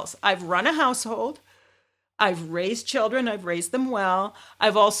skills. I've run a household, I've raised children, I've raised them well.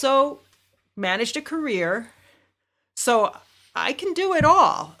 I've also managed a career, so I can do it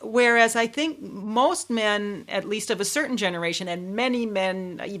all. Whereas I think most men, at least of a certain generation, and many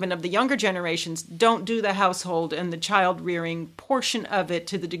men, even of the younger generations, don't do the household and the child rearing portion of it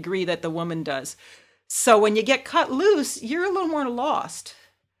to the degree that the woman does. So when you get cut loose, you're a little more lost.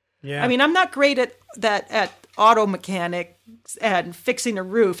 Yeah. I mean, I'm not great at auto mechanics and fixing a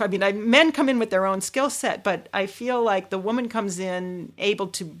roof. I mean, men come in with their own skill set, but I feel like the woman comes in able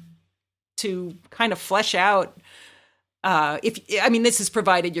to kind of flesh out This is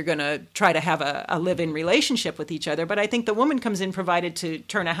provided you're going to try to have a live-in relationship with each other. But I think the woman comes in provided to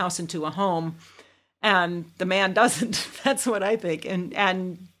turn a house into a home, and the man doesn't. That's what I think. And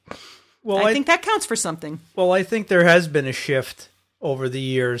I think that counts for something. Well, I think there has been a shift over the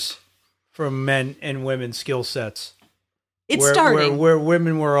years from men and women's skill sets. It's starting. Where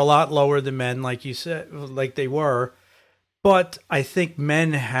women were a lot lower than men, like you said, like they were. But I think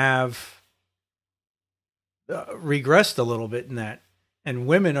men have regressed a little bit in that. And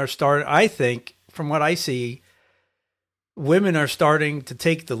women are I think, from what I see, women are starting to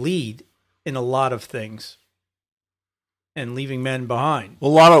take the lead in a lot of things and leaving men behind.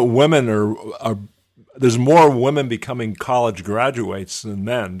 Well, a lot of women are there's more women becoming college graduates than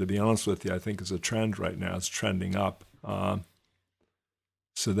men, to be honest with you. I think it's a trend right now. It's trending up.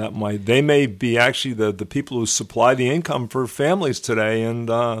 So they may be actually the people who supply the income for families today, and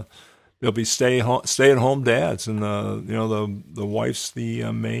they'll be stay-at-home dads, and the wife's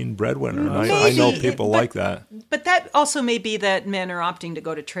the main breadwinner. And I know people like that. But that also may be that men are opting to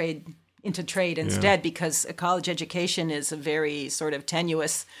go to trade instead, because a college education is a very sort of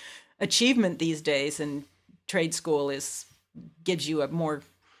tenuous achievement these days, and trade school gives you a more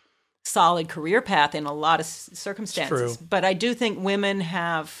solid career path in a lot of circumstances. But I do think women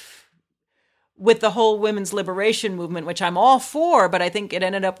have, with the whole women's liberation movement, which I'm all for, but I think it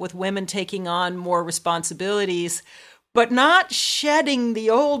ended up with women taking on more responsibilities, but not shedding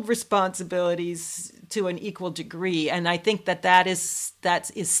the old responsibilities to an equal degree. And I think that is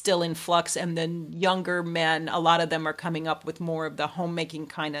still in flux. And then younger men, a lot of them are coming up with more of the homemaking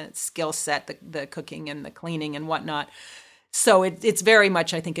kind of skill set, the cooking and the cleaning and whatnot. So it's very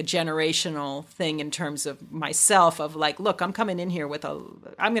much, I think, a generational thing in terms of myself, of like, look, I'm coming in here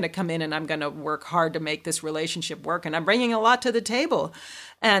I'm going to come in and I'm going to work hard to make this relationship work. And I'm bringing a lot to the table.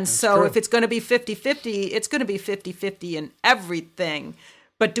 And if it's going to be 50-50, it's going to be 50-50 in everything.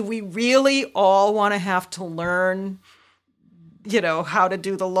 But do we really all want to have to learn, how to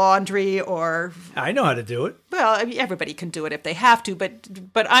do the laundry? Or I know how to do it. Well, everybody can do it if they have to, but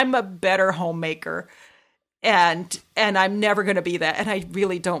I'm a better homemaker. And I'm never going to be that. And I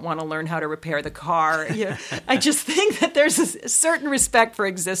really don't want to learn how to repair the car. I just think that there's a certain respect for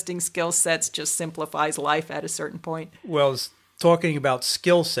existing skill sets just simplifies life at a certain point. Well, talking about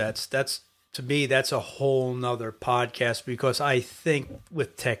skill sets, to me, that's a whole nother podcast, because I think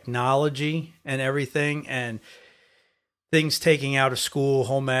with technology and everything and things taking out of school,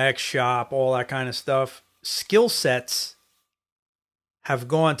 home ec, shop, all that kind of stuff, skill sets have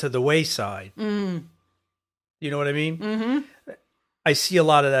gone to the wayside. Mm. You know what I mean? Mm-hmm. I see a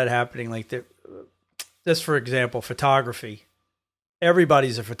lot of that happening. Like just for example, photography.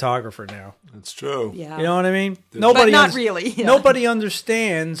 Everybody's a photographer now. That's true. Yeah. You know what I mean? But not really. Yeah. Nobody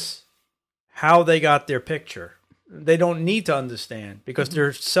understands how they got their picture. They don't need to understand, because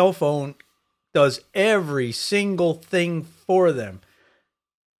their cell phone does every single thing for them.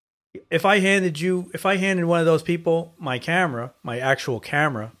 If I handed one of those people my camera, my actual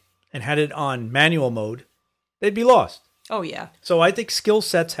camera, and had it on manual mode, they'd be lost. Oh, yeah. So I think a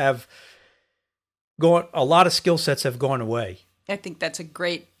lot of skill sets have gone away. I think that's a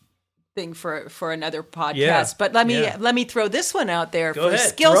great thing for another podcast. Yeah. But let me throw this one out there. Go for ahead,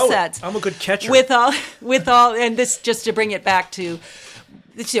 skill sets. I'm a good catcher. With all, and this just to bring it back to,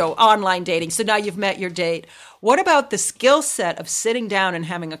 online dating. So now you've met your date. What about the skill set of sitting down and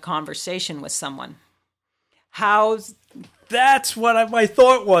having a conversation with someone? That's what my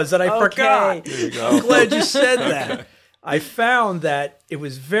thought was, and I forgot. There you go. I'm glad you said that. I found that it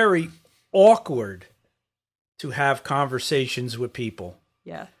was very awkward to have conversations with people.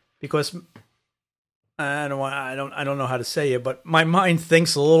 Yeah. Because I don't know how to say it, but my mind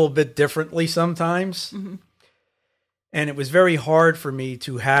thinks a little bit differently sometimes. Mm-hmm. And it was very hard for me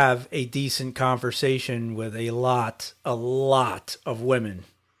to have a decent conversation with a lot of women.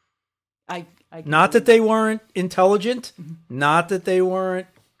 Not that they weren't intelligent, not that they weren't,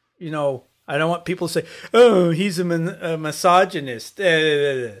 I don't want people to say, oh, he's a misogynist.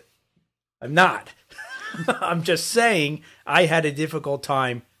 I'm not. I'm just saying I had a difficult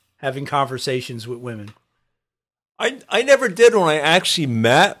time having conversations with women. I never did when I actually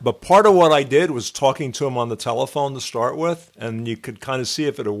met, but part of what I did was talking to him on the telephone to start with, and you could kind of see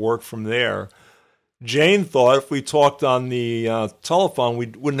if it would work from there. Jane thought if we talked on the telephone, we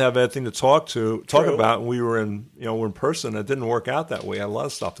wouldn't have anything to talk about, and we were we're in person. It didn't work out that way. I had a lot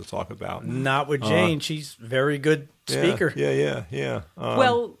of stuff to talk about. Not with Jane. She's a very good speaker. Yeah.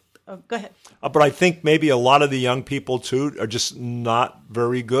 Well, go ahead. But I think maybe a lot of the young people, too, are just not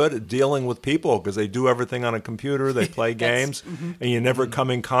very good at dealing with people because they do everything on a computer, they play games, and you never come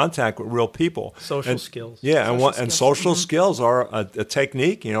in contact with real people. Social skills. Yeah, social skills. skills are a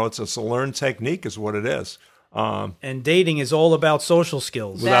technique. It's a learned technique is what it is. And dating is all about social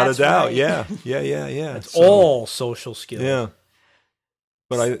skills. Without That's a doubt, right. yeah. It's all social skills. Yeah.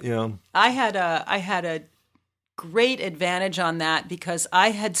 But I had a great advantage on that because I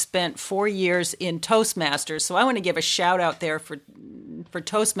had spent 4 years in Toastmasters. So I want to give a shout out there for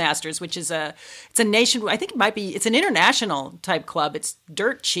Toastmasters, which is it's a nation. I think it's an international type club. It's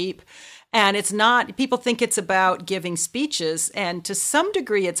dirt cheap. And it's not, people think it's about giving speeches, and to some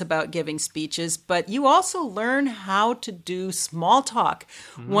degree it's about giving speeches, but you also learn how to do small talk.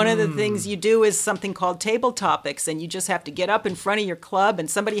 One of the things you do is something called table topics, and you just have to get up in front of your club and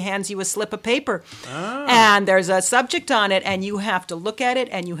somebody hands you a slip of paper. And there's a subject on it, and you have to look at it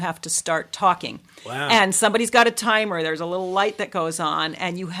and you have to start talking. Wow. And somebody's got a timer, there's a little light that goes on,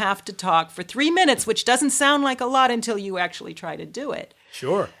 and you have to talk for 3 minutes, which doesn't sound like a lot until you actually try to do it.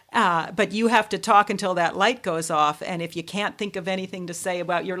 Sure. But you have to talk until that light goes off, and if you can't think of anything to say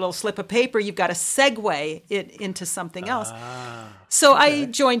about your little slip of paper, you've got to segue it into something else. So I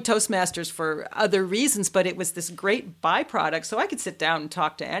joined Toastmasters for other reasons, but it was this great byproduct, so I could sit down and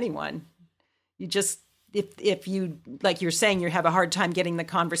talk to anyone. You just, if you, like you're saying, you have a hard time getting the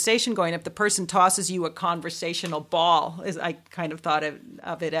conversation going, if the person tosses you a conversational ball, as I kind of thought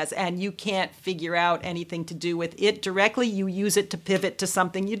of it as, and you can't figure out anything to do with it directly, you use it to pivot to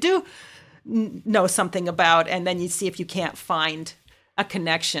something you do know something about, and then you see if you can't find a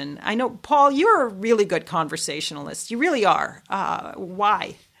connection. I know, Paul, you're a really good conversationalist. You really are.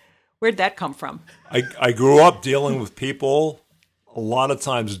 Why? Where'd that come from? I grew up dealing with people, a lot of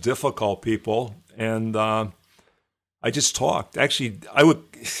times difficult people, and I just talked. Actually, I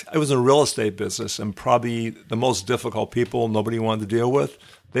was in a real estate business, and probably the most difficult people nobody wanted to deal with,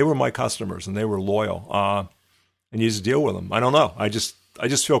 they were my customers, and they were loyal. And you just deal with them. I don't know. I just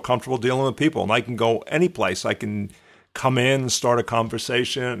feel comfortable dealing with people, and I can go any place. I can come in and start a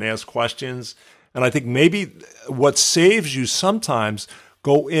conversation and ask questions. And I think maybe what saves you sometimes,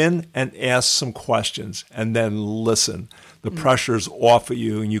 go in and ask some questions and then listen. The pressure's off of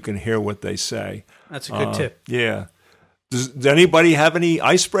you, and you can hear what they say. That's a good tip. Yeah. Does anybody have any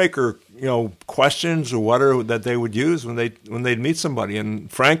icebreaker, questions or what that they would use when they'd meet somebody?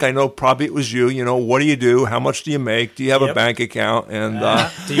 And Frank, I know probably it was you. What do you do? How much do you make? Do you have a bank account? And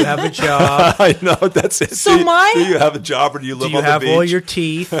do you have a job? I know that's it. So do you have a job, or do you live on the beach? Do you have all your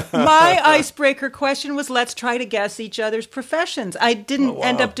teeth? My icebreaker question was, let's try to guess each other's professions. I didn't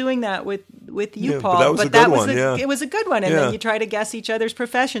end up doing that with you, Paul. But that was a good one. It was a good one. And then you try to guess each other's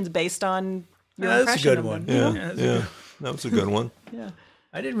professions based on your impression. That's a good of one. them. Yeah. That was a good one. Yeah.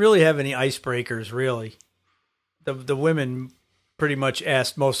 I didn't really have any icebreakers, really. The women pretty much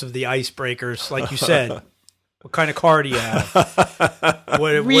asked most of the icebreakers, like you said. What kind of car do you have?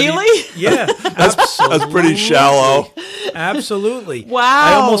 Really? Yeah, absolutely. That's pretty shallow. Absolutely.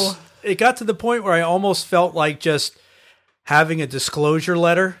 Wow. It got to the point where I almost felt like just having a disclosure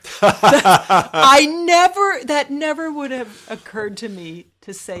letter. That never would have occurred to me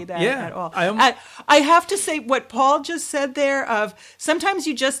to say that at all. I have to say what Paul just said there of sometimes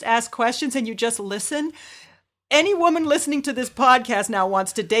you just ask questions and you just listen. Any woman listening to this podcast now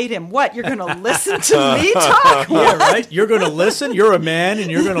wants to date him. What? You're going to listen to me talk? Yeah, right? You're going to listen? You're a man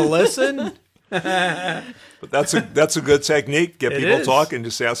and you're going to listen? But that's a good technique. Get people talking.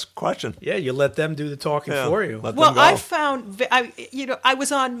 Just ask a question. Yeah, you let them do the talking for you. Well, I found I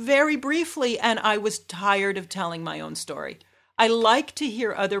was on very briefly, and I was tired of telling my own story. I like to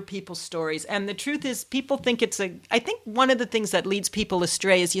hear other people's stories, and the truth is, people think I think one of the things that leads people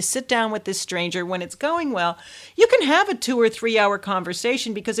astray is you sit down with this stranger when it's going well. You can have a 2 or 3 hour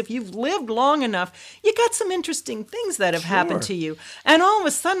conversation because if you've lived long enough, you got some interesting things that have happened to you, and all of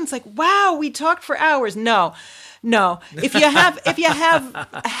a sudden it's like, wow, we talked for hours. No. If you have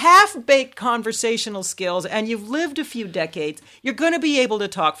half-baked conversational skills and you've lived a few decades, you're going to be able to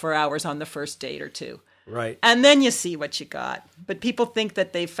talk for hours on the first date or two. Right. And then you see what you got. But people think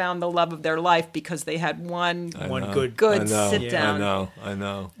that they found the love of their life because they had one good sit down. I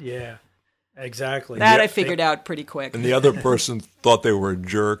know. Yeah, exactly. That I figured out pretty quick. And the other person thought they were a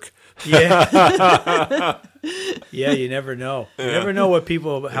jerk. Yeah. Yeah, you never know. You never know how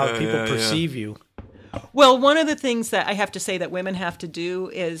people perceive you. Well, one of the things that I have to say that women have to do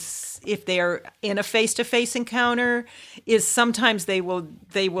is if they're in a face-to-face encounter is sometimes they will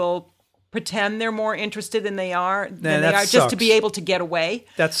pretend they're more interested than they are just to be able to get away.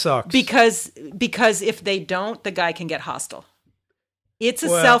 That sucks. Because if they don't, the guy can get hostile. It's a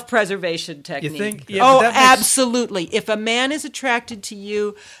Well, self-preservation technique. You think? Yeah, but Oh, that makes- absolutely. If a man is attracted to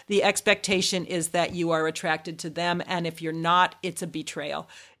you, the expectation is that you are attracted to them, and if you're not, it's a betrayal.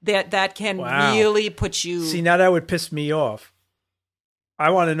 That can Wow. really put you. See, now that would piss me off. I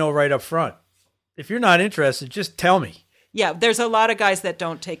want to know right up front. If you're not interested, just tell me. Yeah, there's a lot of guys that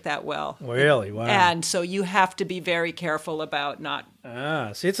don't take that well. Really? Wow. And so you have to be very careful about not.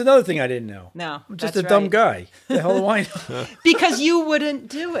 See, it's another thing I didn't know. No, I'm just that's a dumb right. guy. The hell do I know? Because you wouldn't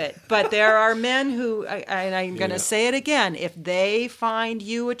do it. But there are men who, and I'm going to say it again, if they find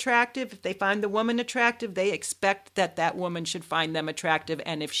you attractive, if they find the woman attractive, they expect that that woman should find them attractive.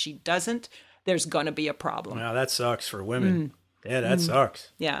 And if she doesn't, there's going to be a problem. Wow, that sucks for women. Yeah, that sucks.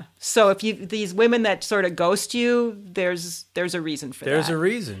 Yeah. So if these women that sort of ghost you, there's a reason for that. There's a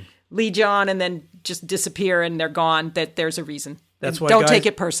reason. Lead you on and then just disappear and they're gone. There's a reason. That's And why don't guys- take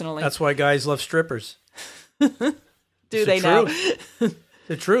it personally. That's why guys love strippers. Do It's they the now? truth.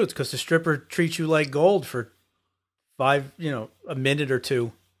 The truth, because the stripper treats you like gold for a minute or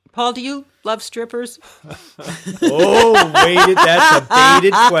two. Paul, do you love strippers? Oh, that's a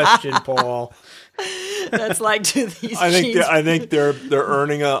baited question, Paul. That's like, do these I think jeans... I think they're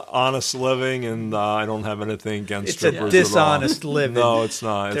earning a honest living, and I don't have anything against It's a strippers. dishonest at all. living. No, it's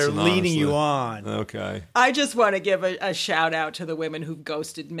not. They're It's an leading honest you living. on. Okay. I just want to give a shout out to the women who've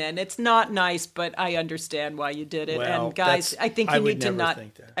ghosted men. It's not nice, but I understand why you did it. Well, And guys, that's- I think I you would need to never not.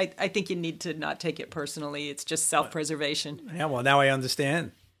 think that. I think you need to not take it personally. It's just self-preservation. Yeah, well, now I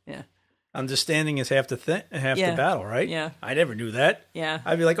understand. Yeah, Understanding is half the Yeah. battle, right? Yeah. I never knew that. yeah.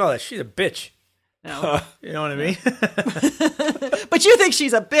 I'd be like, oh, she's a bitch. No. You know what I mean? But you think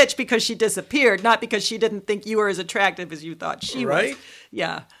she's a bitch because she disappeared, not because she didn't think you were as attractive as you thought she was. Right?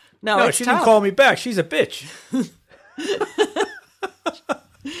 Yeah. No, No, it's she tough. didn't call me back. She's a bitch.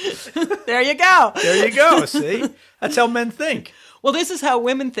 There you go. There you go. See? That's how men think. Well, this is how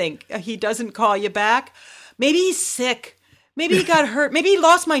women think. He doesn't call you back. Maybe he's sick. Maybe he got hurt. Maybe he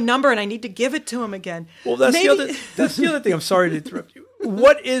lost my number and I need to give it to him again. Well, that's Maybe... the other thing. I'm sorry to interrupt you.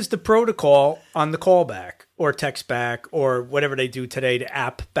 What is the protocol on the callback or text back or whatever they do today, the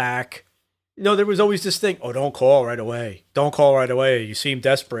app back? You know, there was always this thing, oh, don't call right away. Don't call right away. You seem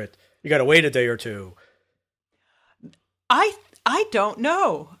desperate. You got to wait a day or two. I don't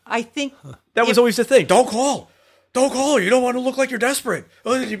know. I think That was always the thing. Don't call. Don't call. You don't want to look like you're desperate.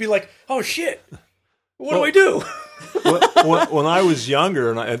 Oh, you'd be like, oh, shit. What do I do? when I was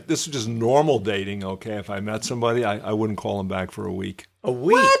younger, and this was just normal dating, okay, if I met somebody, I wouldn't call them back for a week. A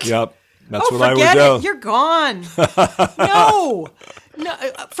week? What? Yep. That's oh, what I forget would do. it. You're gone. No.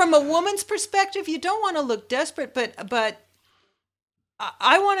 From a woman's perspective, you don't want to look desperate, but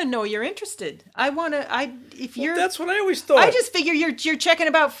I want to know you're interested. If you're. That's what I always thought. I just figure you're checking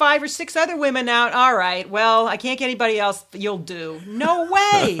about 5 or 6 other women out. All right. Well, I can't get anybody else. You'll do. No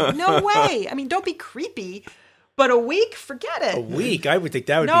way. No way. I mean, don't be creepy. But a week, forget it. A week? I would think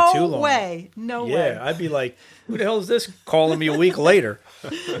that would No be too long. way. No way. Yeah, I'd be like, who the hell is this calling me a week later?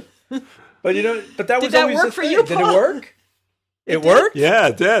 But that was that always work the for thing. you, Did it Paul? work? It worked? Yeah,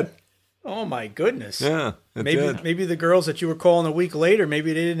 it did. Oh my goodness. Yeah, it did. Maybe the girls that you were calling a week later,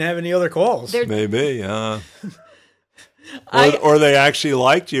 maybe they didn't have any other calls. Maybe. Or they actually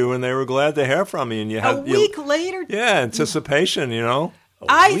liked you and they were glad to hear from you. And you had A week later? Yeah, anticipation,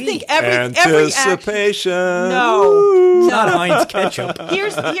 I think every action. Anticipation. No. Not Heinz ketchup.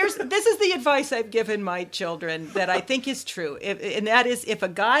 This is the advice I've given my children that I think is true. And that is, if a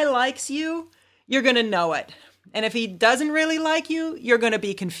guy likes you, you're going to know it. And if he doesn't really like you, you're going to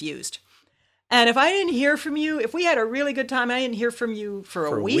be confused. And if I didn't hear from you, if we had a really good time, I didn't hear from you for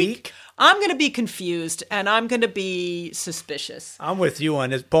a week, I'm going to be confused and I'm going to be suspicious. I'm with you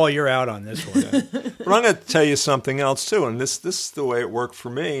on this. Paul, you're out on this one. But I'm going to tell you something else, too. And this is the way it worked for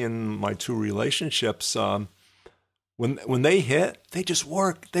me in my 2 relationships. When they hit, they just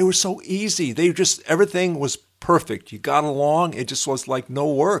worked. They were so easy. Everything was perfect. You got along. It just was like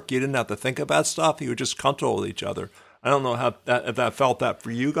no work. You didn't have to think about stuff. You were just comfortable with each other. I don't know if that felt that for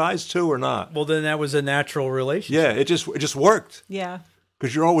you guys too or not. Well, then that was a natural relationship. Yeah, it just worked. Yeah.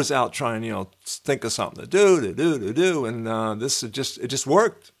 Because you're always out trying, think of something to do, and it just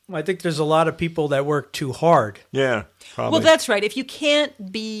worked. I think there's a lot of people that work too hard. Yeah, probably. Well, that's right. If you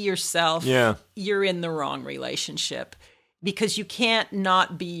can't be yourself, Yeah. you're in the wrong relationship because you can't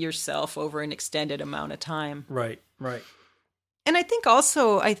not be yourself over an extended amount of time. Right. And I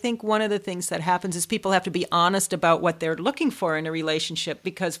think one of the things that happens is people have to be honest about what they're looking for in a relationship,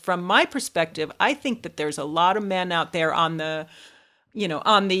 because from my perspective, I think that there's a lot of men out there on the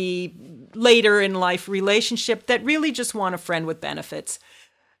later in life relationship that really just want a friend with benefits.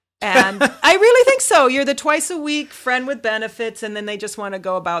 And I really think so. You're the twice a week friend with benefits, and then they just want to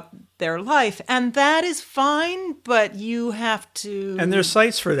go about their life. And that is fine, but you have to... And there's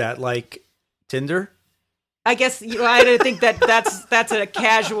sites for that, like Tinder. I guess I think that's a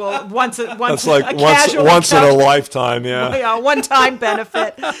casual once That's like once in a lifetime, yeah. Yeah, one-time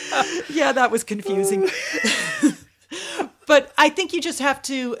benefit. Yeah, that was confusing. But I think you just have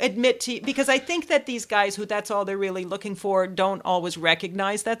to admit because I think that these guys who that's all they're really looking for don't always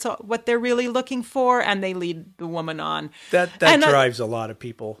recognize that's what they're really looking for, and they lead the woman on. That drives a lot of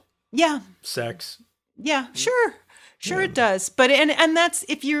people. Yeah. Sex. Yeah, sure it does. But and that's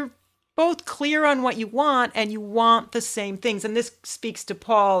if you're both clear on what you want and you want the same things. And this speaks to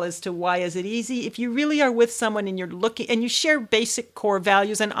Paul as to why is it easy. If you really are with someone and you're looking and you share basic core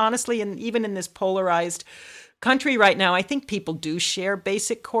values, and honestly, and even in this polarized country right now, I think people do share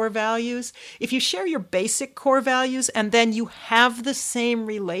basic core values. If you share your basic core values and then you have the same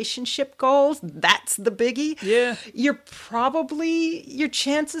relationship goals, that's the biggie. Yeah. Your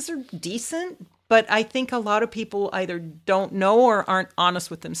chances are decent. But I think a lot of people either don't know or aren't honest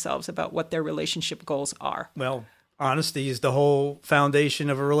with themselves about what their relationship goals are. Well, honesty is the whole foundation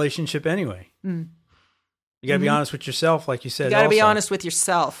of a relationship anyway. You got to be honest with yourself, like you said. You got to be honest with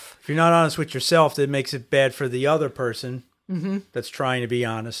yourself. If you're not honest with yourself, that makes it bad for the other person that's trying to be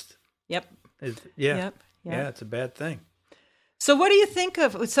honest. Yep. Yeah, it's a bad thing. So what do you think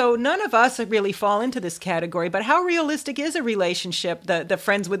of, so none of us really fall into this category, but how realistic is a relationship, the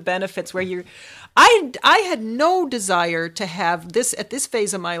friends with benefits where I had no desire to have this, at this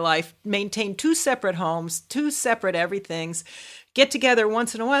phase of my life, maintain two separate homes, two separate everythings, get together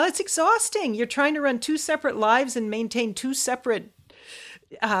once in a while. It's exhausting. You're trying to run two separate lives and maintain two separate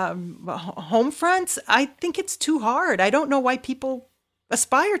home fronts. I think it's too hard. I don't know why people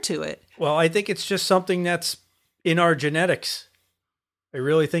aspire to it. Well, I think it's just something that's in our genetics. I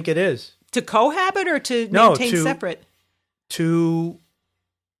really think it is. To cohabit or to maintain separate? To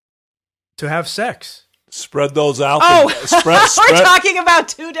have sex. Spread those alpha. We're talking about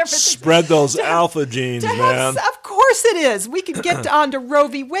two different things. Spread those alpha genes, man. Of course it is. We could get on to Roe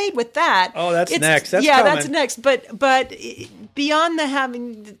v. Wade with that. Oh, that's next. That's coming. That's next. But beyond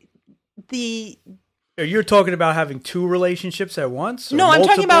having the. You're talking about having two relationships at once? No, I'm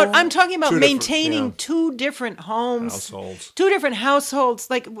talking about maintaining two different homes, two different households.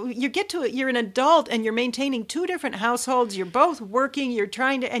 Like you're an adult and you're maintaining two different households. You're both working. You're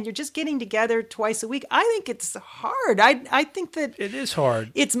trying to, and you're just getting together twice a week. I think it's hard. I think that it is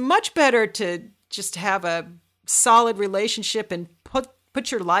hard. It's much better to just have a solid relationship and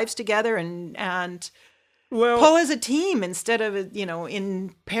put your lives together and. Well, pull as a team instead of,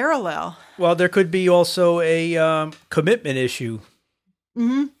 in parallel. Well, there could be also a commitment issue.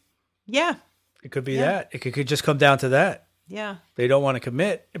 Mm-hmm. Yeah. It could be that. It could just come down to that. Yeah. They don't want to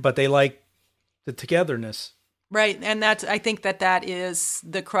commit, but they like the togetherness. Right. And I think that is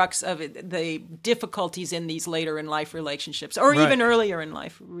the crux of it, the difficulties in these later in life relationships or even earlier in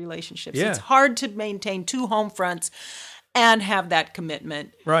life relationships. Yeah. It's hard to maintain two home fronts and have that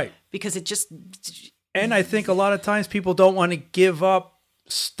commitment. Right. Because it just... And I think a lot of times people don't want to give up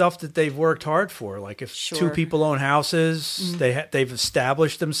stuff that they've worked hard for. Like if two people own houses, they've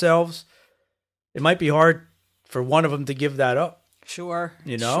established themselves. It might be hard for one of them to give that up. Sure.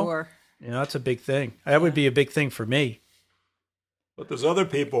 Sure. That's a big thing. That would be a big thing for me. But there's other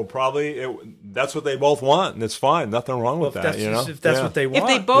people that's what they both want, and it's fine. Nothing wrong with that. If that's what they want, if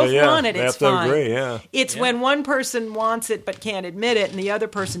they both want it, it's fine. They have to agree. It's when one person wants it but can't admit it, and the other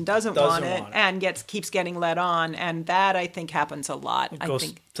person doesn't want it and keeps getting led on, and that I think happens a lot. It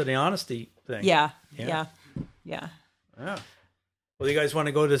goes to the honesty thing. Yeah. Well, you guys want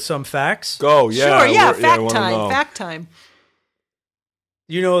to go to some facts? Go. Yeah. Sure. Yeah. Fact time.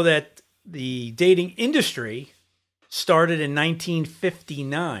 You know that the dating industry started in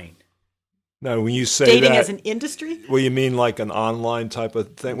 1959. Now, when you say dating as an industry, well, you mean like an online type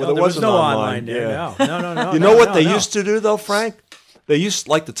of thing? Well, there was no online there. Yeah. No. You know what they used to do though, Frank? They used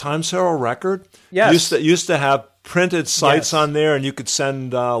like the Times Herald Record. Yes. Used to have printed sites on there, and you could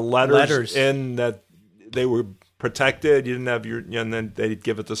send letters in that they were protected. You didn't have and then they'd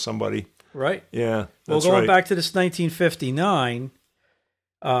give it to somebody. Right. Yeah. Well, going back to this 1959,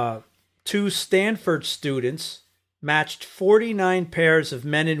 two Stanford students matched 49 pairs of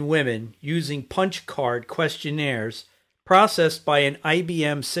men and women using punch card questionnaires processed by an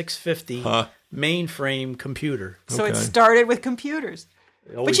IBM 650 mainframe computer. So it started with computers.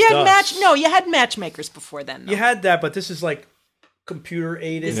 But you had you had matchmakers before then, though. You had that, but this is like a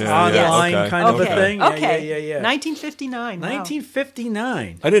computer-aided Yeah, online okay. kind of a thing. Okay. Yeah. 1959. Wow.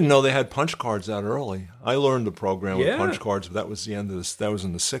 1959. I didn't know they had punch cards that early. I learned to program with Yeah. punch cards, but that was the end of this. That was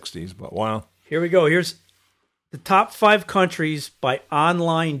in the 60s, but wow. Here we go. Here's the top 5 countries by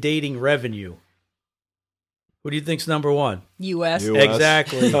online dating revenue. Who do you think's number 1? U.S. US.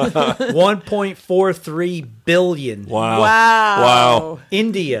 Exactly. 1.43 billion. Wow.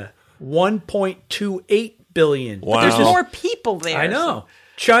 India, 1.28 billion. Wow. There's more people there. I know.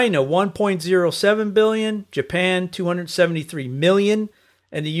 China, 1.07 billion. Japan, 273 million.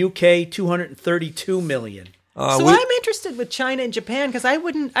 And the UK, 232 million. So I'm interested with China and Japan because I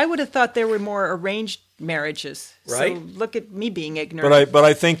would have thought there were more arranged marriages. Right. So look at me being ignorant. But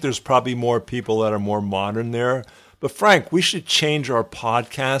I think there's probably more people that are more modern there. But Frank, we should change our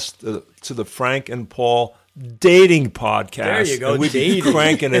podcast to the Frank and Paul Dating Podcast. There you go, And we'd be dating.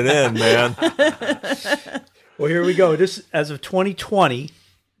 cranking it in, man. Well, here we go. This, as of 2020,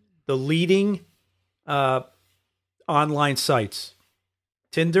 the leading online sites.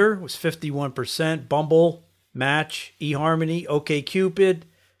 Tinder was 51%, Bumble, Match, eHarmony, OkCupid,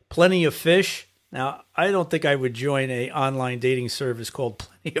 Plenty of Fish. Now, I don't think I would join a online dating service called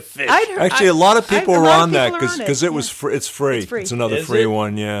Plenty of Fish. Actually, a lot of people are on that people are on because it. it's free. It's free. It's another Is free it?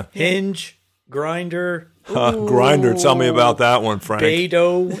 one, yeah. Hinge, Grindr, Grinder, tell me about that one, Frank.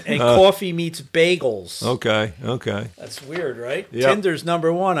 Beto, and Coffee Meets Bagels. Okay. That's weird, right? Yep. Tinder's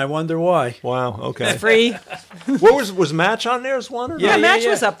number 1. I wonder why. Wow, okay. Free. What was Match on there as one? Or Yeah, not? Match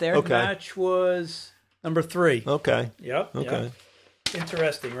was up there. Okay. Match was number 3. Okay. Yep. Okay. Yep.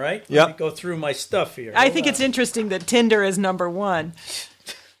 Interesting, right? Yep. Let me go through my stuff here. I think it's interesting that Tinder is number 1.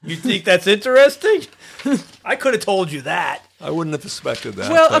 You think that's interesting? I could have told you that. I wouldn't have expected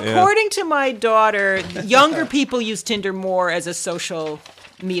that. Well, but yeah. according to my daughter, younger people use Tinder more as a social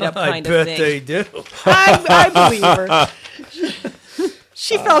meetup kind I of bet thing. they do. I believe her.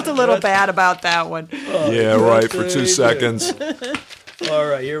 She felt a little bad about that one. Yeah, right, for 2 seconds. All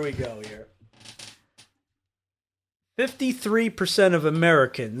right, here we go here. 53% of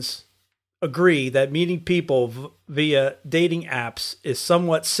Americans agree that meeting people via dating apps is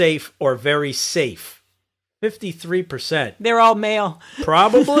somewhat safe or very safe. 53%. They're all male.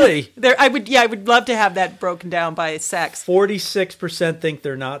 Probably. I would love to have that broken down by sex. 46% think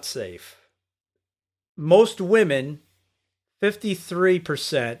they're not safe. Most women,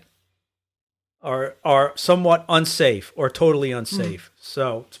 53%, are somewhat unsafe or totally unsafe.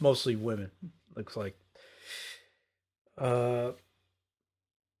 So it's mostly women, looks like.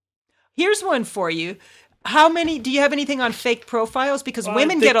 Here's one for you. Do you have anything on fake profiles? Because women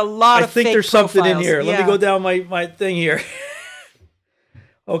think- get a lot of fake profiles. I think there's something in here. Let me Yeah. go down my thing here.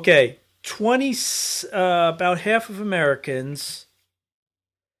 Okay, about half of Americans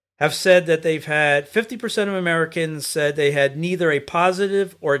have said that they've had 50% of Americans said they had neither a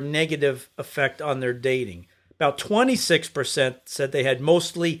positive or negative effect on their dating. About 26% said they had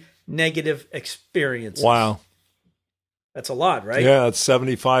mostly negative experiences. Wow. That's a lot, right? Yeah, that's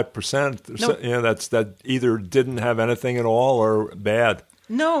 75%. No. Yeah, that either didn't have anything at all or bad.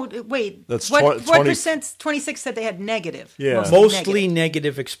 No, wait. That's what 20 percent? 26 said they had negative. Yeah. Mostly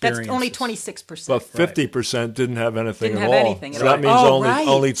negative experiences. That's only 26%. But 50% didn't have anything Didn't at have all. anything at so that all. means Oh, right.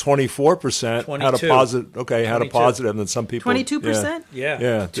 only 24% had a 22. positive. Okay, had 22. a positive, and then some people 22%? Yeah.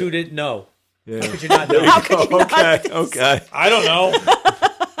 Yeah. 2 didn't know. Yeah. How could you not know? How could you not? Okay. I don't know.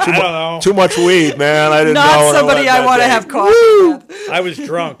 I don't know. Too much weed, man. I didn't know. Not when somebody went I that want to day. have coffee with. I was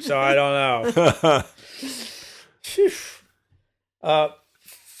drunk, so I don't know.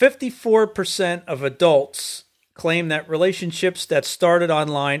 54% of adults claim that relationships that started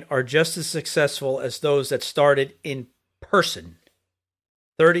online are just as successful as those that started in person.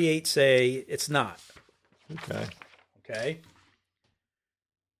 38 say it's not. Okay.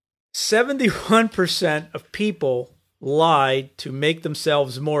 71% of people lied to make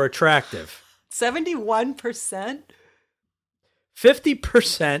themselves more attractive. 71%?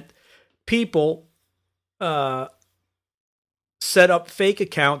 50% people set up fake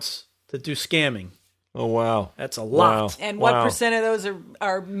accounts to do scamming. Oh, wow. That's a lot. Wow. And what Wow. percent of those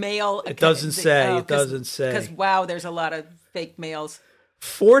are male? It doesn't say. It doesn't say. Because, wow, there's a lot of fake males.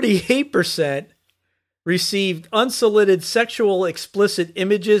 48% received unsolicited sexual explicit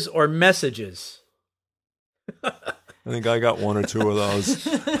images or messages. I think I got one or two of those.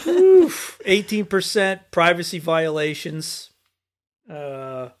 18% privacy violations.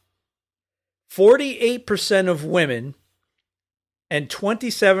 48% of women and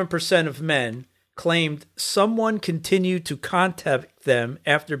 27% of men claimed someone continued to contact them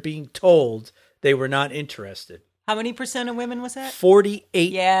after being told they were not interested. How many percent of women was that? 48%.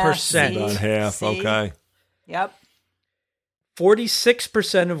 Yeah, About half. See? Okay. Yep.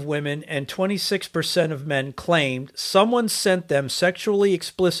 46% of women and 26% of men claimed someone sent them sexually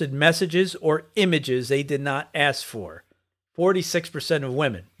explicit messages or images they did not ask for. 46% of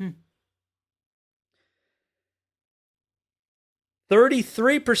women.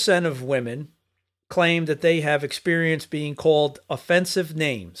 33% of women claim that they have experienced being called offensive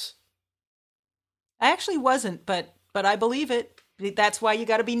names. I actually wasn't, but I believe it. That's why you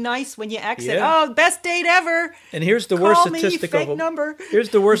got to be nice when you exit. Yeah. Oh, best date ever. And here's the Call worst me, statistic fake of them. number. Here's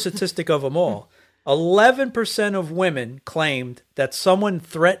the worst statistic of them all. 11% of women claimed that someone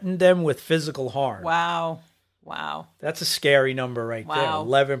threatened them with physical harm. Wow. That's a scary number right Wow. there.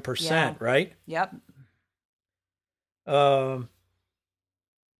 11%, Yeah. right? Yep.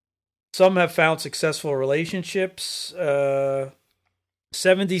 Some have found successful relationships.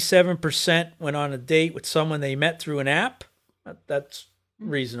 77% went on a date with someone they met through an app. That's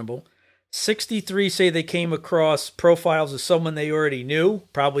reasonable. 63 say they came across profiles of someone they already knew,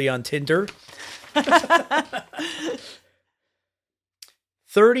 probably on Tinder.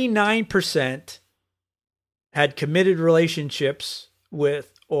 39% had committed relationships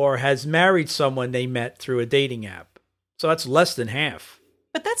with or has married someone they met through a dating app. So that's less than half.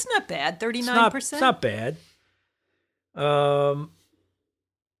 But that's not bad. 39%. It's not bad.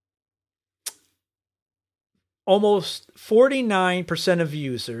 Almost 49% of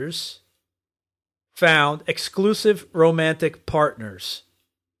users found exclusive romantic partners.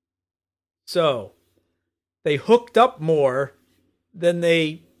 So they hooked up more than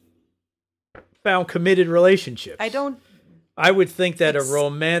they found committed relationships. I would think that a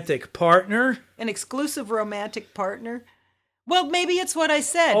romantic partner, an exclusive romantic partner. Well, maybe it's what I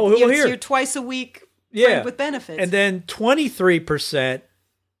said. Oh, well, it's here. your twice a week friend with benefits. And then 23%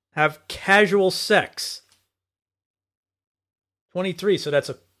 have casual sex. 23, so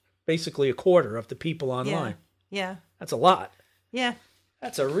that's basically a quarter of the people online. Yeah. That's a lot. Yeah.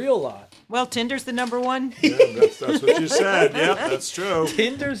 That's a real lot. Well, Tinder's the number one. Yeah, that's what you said. Yeah, that's true.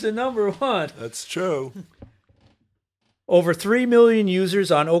 Tinder's the number one. That's true. Over 3 million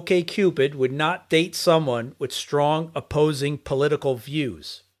users on OkCupid would not date someone with strong opposing political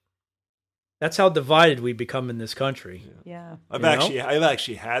views. That's how divided we become in this country. Yeah. I've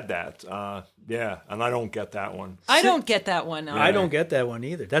actually had that. And I don't get that one. I don't get that one. I don't get that one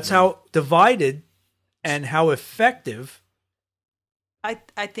either. That's how divided and how effective. I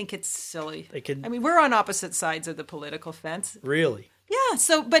think it's silly. I mean, we're on opposite sides of the political fence. Really? Yeah.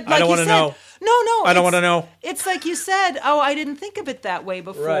 So, but I like don't you wanna said, know. no, I don't want to know. It's like you said. Oh, I didn't think of it that way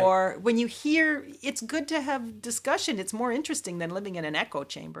before. Right. When you hear, it's good to have discussion. It's more interesting than living in an echo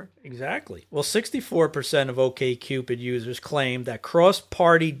chamber. Exactly. Well, 64% of OkCupid users claim that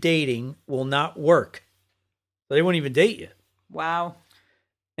cross-party dating will not work. So they won't even date you. Wow.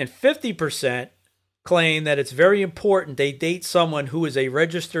 And 50% claim that it's very important they date someone who is a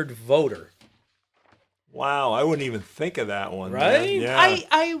registered voter. Wow, I wouldn't even think of that one. Right? Yeah.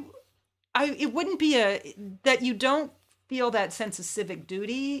 It wouldn't be that you don't feel that sense of civic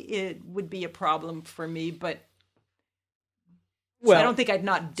duty. It would be a problem for me, but Well, I don't think I'd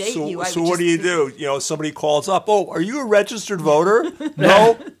not date you. So what do you do? You know, somebody calls up. Oh, are you a registered voter?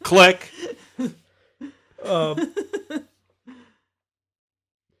 No. Click.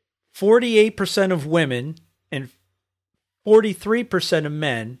 48% of women and 43% of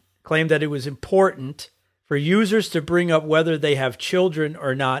men claim that it was important for users to bring up whether they have children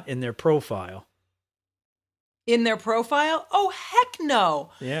or not in their profile. In their profile? Oh, heck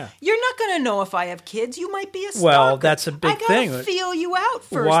no. Yeah. You're not going to know if I have kids. You might be a stalker. Well, that's a big I thing. gotta feel you out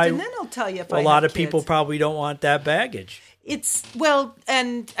first, Why- and then I'll tell you if I A have lot of kids. people probably don't want that baggage.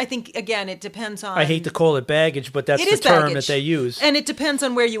 And I think, again, it depends on... I hate to call it baggage, but that's It the is term baggage. that they use. And it depends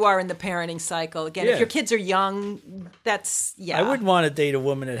on where you are in the parenting cycle. Again, Yeah. if your kids are young, that's, yeah. I wouldn't want to date a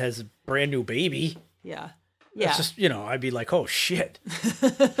woman that has a brand new baby. Yeah. It's just, I'd be like, oh, shit.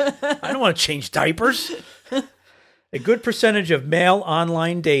 I don't want to change diapers. A good percentage of male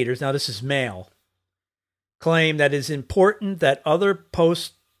online daters, now this is male, claim that it's important that other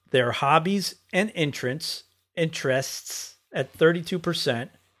post their hobbies and interests at 32%,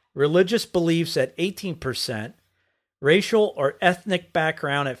 religious beliefs at 18%, racial or ethnic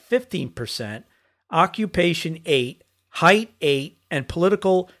background at 15%, occupation 8%, height 8%, and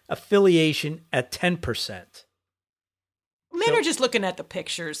political affiliation at 10%. Men are just looking at the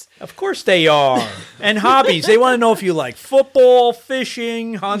pictures. Of course they are. And hobbies. They want to know if you like football,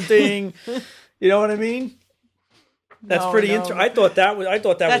 fishing, hunting. You know what I mean? That's pretty interesting. I thought that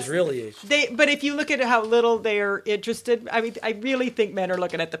was really But if you look at how little they're interested, I mean, I really think men are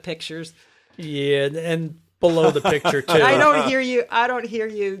looking at the pictures. Yeah, and below the picture too. I don't hear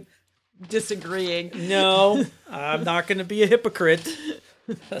you disagreeing. No, I'm not going to be a hypocrite.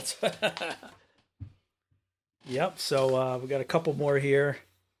 That's Yep, so we got a couple more here.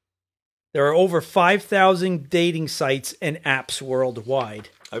 There are over 5,000 dating sites and apps worldwide.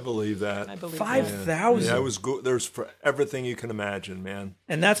 I believe that. 5,000? Yeah, it was good. There's for everything you can imagine, man.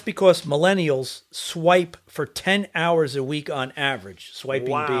 And that's because millennials swipe for 10 hours a week on average. Swiping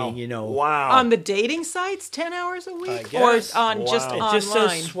being, Wow. On the dating sites, 10 hours a week? I guess. Or on just It online? just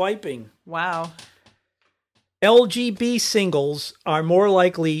says swiping. Wow. LGB singles are more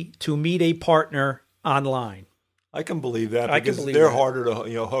likely to meet a partner online. I can believe that I can because believe they're that. harder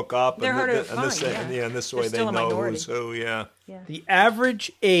to hook up. They're harder to and this, find, yeah. and this They're way they still a know minority. who's who. Yeah. The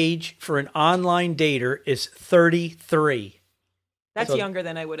average age for an online dater is 33. That's So- younger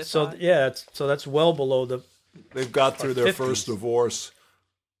than I would have So thought. yeah, that's well below the. They've got through their 50s. first divorce.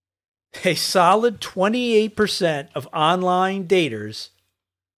 A solid 28% of online daters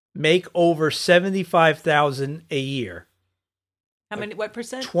make over 75,000 a year. How many? What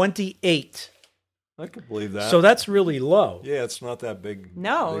percent? 28. I can believe that. So that's really low. Yeah, it's not that big.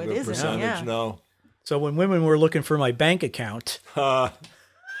 No, big it of a isn't, Percentage, yeah. no. So when women were looking for my bank account, I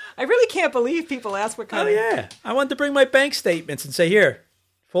really can't believe people ask what kind oh of. yeah, I wanted to bring my bank statements and say, here,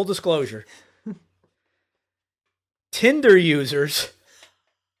 full disclosure. Tinder users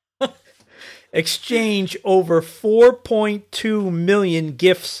exchange over 4.2 million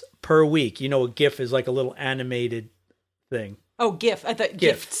GIFs per week. You know, a GIF is like a little animated thing. Oh, GIF. I thought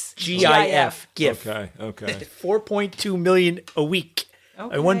gifts. GIF. GIF. Okay. 4.2 million a week.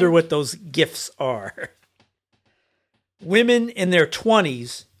 Okay. I wonder what those GIFs are. Women in their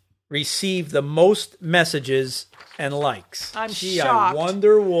 20s receive the most messages and likes. I'm Gee, shocked. I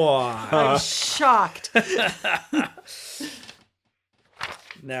wonder why. I'm shocked.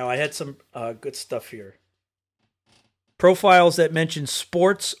 Now, I had some good stuff here. Profiles that mention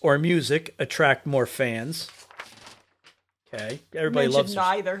sports or music attract more fans. Okay. Everybody loves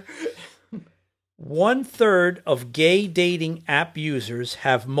Mentioned their neither. 1/3 of gay dating app users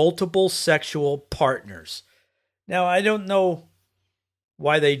have multiple sexual partners. Now, I don't know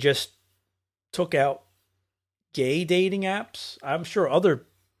why they just took out gay dating apps. I'm sure other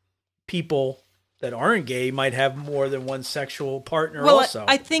people that aren't gay might have more than one sexual partner Well, also.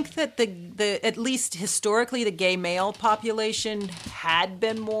 I think that the at least historically the gay male population had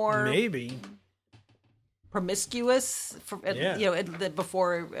been more Maybe. promiscuous Yeah.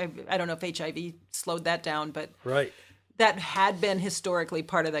 before. I don't know if HIV slowed that down, but Right. that had been historically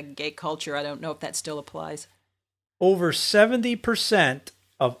part of the gay culture. I don't know if that still applies. Over 70%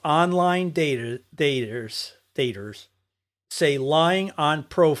 of online daters say lying on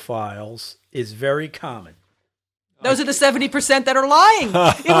profiles is very common. Those are the 70% that are lying.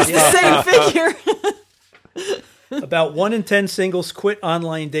 It was the same figure. About 1 in 10 singles quit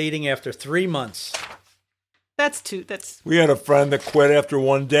online dating after 3 months. That's We had a friend that quit after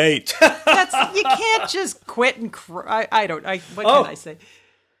one date. you can't just quit and cry. What can I say?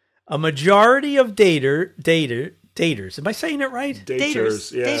 A majority of daters. Am I saying it right?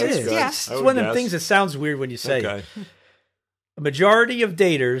 Daters. Yeah, Daters, that's good. yeah. It's I would one of them guess. things that sounds weird when you say it. Okay. A majority of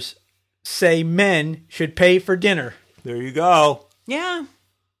daters say men should pay for dinner. There you go. Yeah.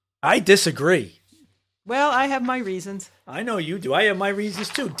 I disagree. Well, I have my reasons. I know you do. I have my reasons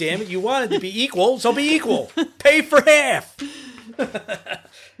too. Damn it, you wanted to be equal, so be equal. Pay for half.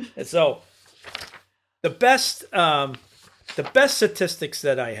 And so, the best statistics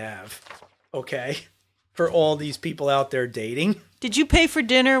that I have, okay, for all these people out there dating. Did you pay for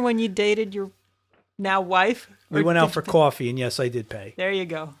dinner when you dated your now wife? We Or went out did for you pay- coffee, and yes, I did pay. There you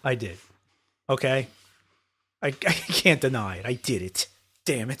go. I did. Okay, I can't deny it. I did it.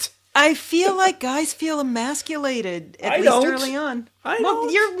 Damn it. I feel like guys feel emasculated at I least don't. early on. I well,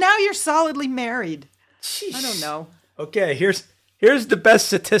 don't. you're solidly married. Jeez. I don't know. Okay, here's the best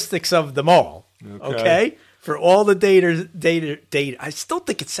statistics of them all. Okay, for all the daters. I still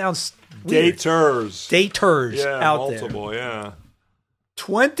think it sounds weird. Daters Yeah, out multiple, yeah.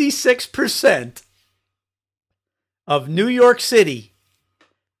 26% of New York City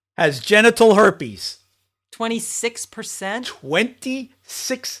has genital herpes. 26%?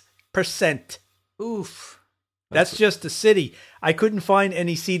 26%. Oof. That's just the city. I couldn't find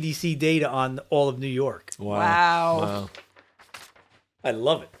any CDC data on all of New York. Wow. I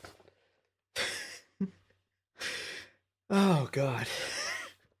love it. Oh, God.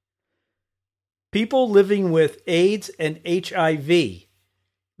 People living with AIDS and HIV.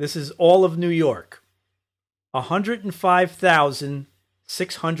 This is all of New York.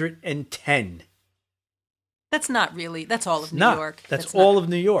 105,610. That's not really. That's all of New No, York. that's all not, of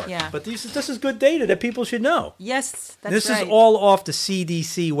New York. Yeah. But this is good data that people should know. Yes, that's This right. is all off the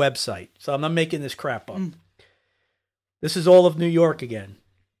CDC website, so I'm not making this crap up. This is all of New York again.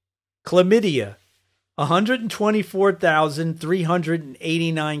 Chlamydia,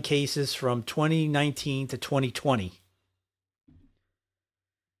 124,389 cases from 2019 to 2020.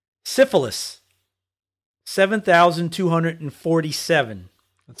 Syphilis, 7,247.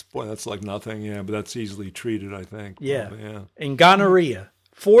 That's like nothing, yeah, but that's easily treated, I think. Yeah. Yeah. And gonorrhea,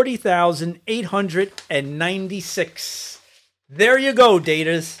 40,896. There you go,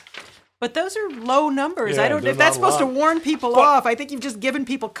 Datas. But those are low numbers. Yeah, I don't. they're If that's not a supposed to lot. warn people off, I think you've just given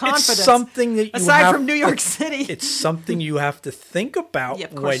people confidence. It's something that you aside have, from New York City. It's something you have to think about Yeah,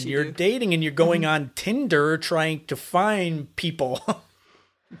 of course when you you're do. dating and you're going on Tinder trying to find people.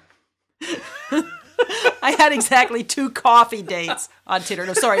 I had exactly 2 coffee dates on Tinder.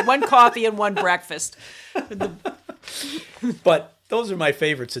 No, sorry, 1 coffee and 1 breakfast. But those are my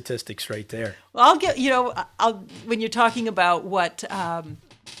favorite statistics right there. I'll get, when you're talking about what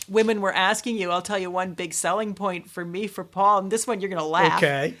women were asking you, I'll tell you one big selling point for me, for Paul, and this one you're going to laugh.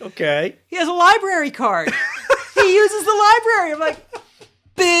 Okay. He has a library card. He uses the library. I'm like,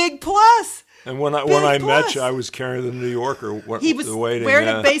 big plus. And when I Big met plus. you, I was carrying the New Yorker. He was waiting, wearing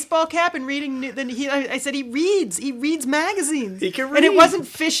yeah. a baseball cap and reading. I said he reads. He reads magazines. He can And it read. wasn't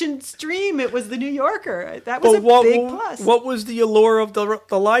Fish and Stream. It was the New Yorker. That was a big plus. What was the allure of the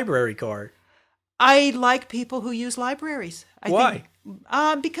library card? I like people who use libraries. Why?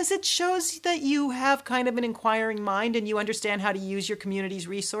 Think, because it shows that you have kind of an inquiring mind and you understand how to use your community's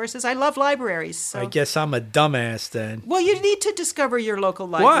resources. I love libraries. So. I guess I'm a dumbass then. Well, you need to discover your local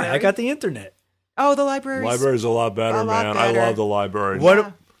library. Why? I got the internet. Oh, the libraries. Library's a lot better, A lot man. better. I love the library.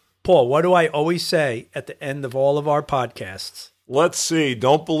 Paul, what do I always say at the end of all of our podcasts? Let's see.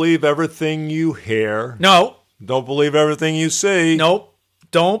 Don't believe everything you hear. No. Don't believe everything you see. Nope.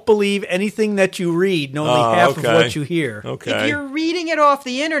 Don't believe anything that you read, only half of okay. what you hear. Okay. If you're reading it off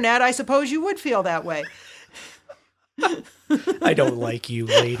the internet, I suppose you would feel that way. I don't like you,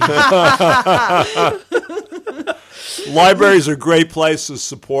 lady. Libraries are great places to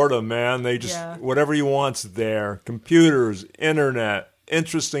support them, man. They just, Yeah. whatever you want's there. Computers, internet,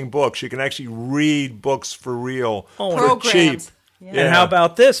 interesting books. You can actually read books for real. Oh, for Programs. cheap. Yeah. And how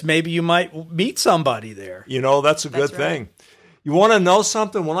about this? Maybe you might meet somebody there. You know, that's a good That's right. thing. You want to know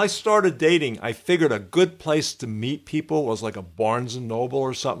something? When I started dating, I figured a good place to meet people was like a Barnes & Noble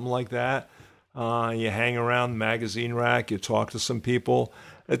or something like that. You hang around the magazine rack, you talk to some people.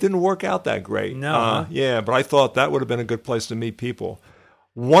 It didn't work out that great. No. Yeah, but I thought that would have been a good place to meet people.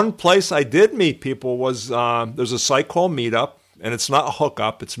 One place I did meet people was there's a site called Meetup, and it's not a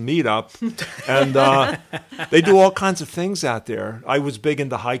hookup, it's Meetup. And they do all kinds of things out there. I was big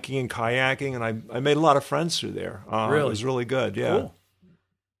into hiking and kayaking, and I made a lot of friends through there. Really? It was really good, yeah. Cool.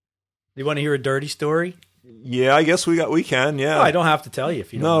 You want to hear a dirty story? Yeah, I guess we can, yeah. No, I don't have to tell you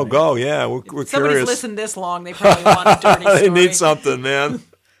if you don't. No, want. go, yeah. We're Somebody's curious. listened this long, they probably want a dirty story. They need something, man.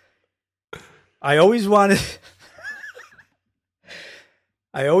 I always wanted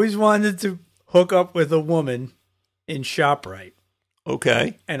to hook up with a woman in ShopRite,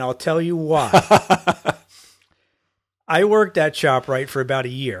 Okay. and I'll tell you why. I worked at ShopRite for about a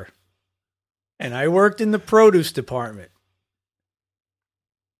year, and I worked in the produce department.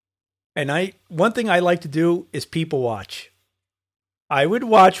 And one thing I like to do is people watch. I would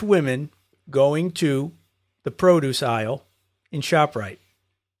watch women going to the produce aisle in ShopRite.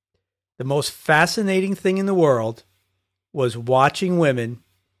 The most fascinating thing in the world was watching women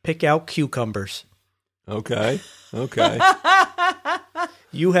pick out cucumbers. Okay. Okay.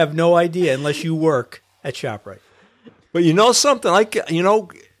 You have no idea unless you work at ShopRite. But you know something?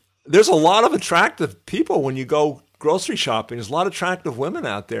 There's a lot of attractive people when you go grocery shopping. There's a lot of attractive women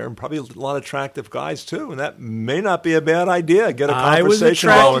out there, and probably a lot of attractive guys too. And that may not be a bad idea. Get a I was conversation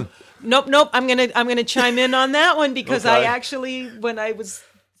attracted- going. Nope. I'm gonna chime in on that one because Okay. I actually, when I was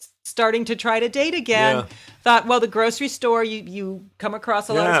starting to try to date again, Yeah. thought, well, the grocery store, you come across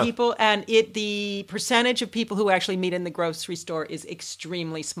a lot Yeah. of people, and the percentage of people who actually meet in the grocery store is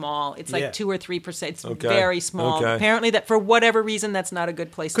extremely small. It's like Yeah. 2 or 3%. It's Okay. very small. Okay. Apparently, that for whatever reason, that's not a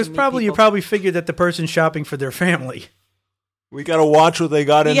good place to Because meet probably you people. probably figured that the person's shopping for their family. We got to watch what they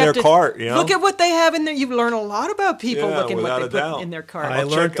got in You their have to cart. You know? Look at what they have in there. You learn a lot about people Yeah, looking what without they a put doubt. in their cart. I I'll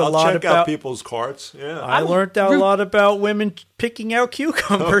learned check, a lot I'll check about- out people's carts. Yeah. I learned out a lot about women picking out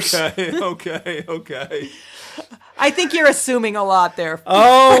cucumbers. Okay. I think you're assuming a lot there,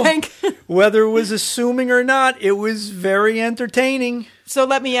 Oh, Frank. whether it was assuming or not, it was very entertaining. So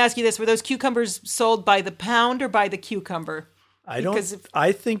let me ask you this: were those cucumbers sold by the pound or by the cucumber? I don't. Because if-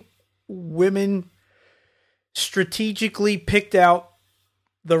 I think women strategically picked out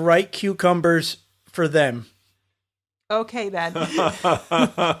the right cucumbers for them. Okay, then.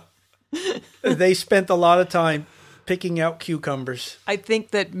 They spent a lot of time picking out cucumbers. I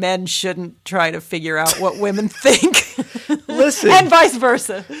think that men shouldn't try to figure out what women think. Listen. And vice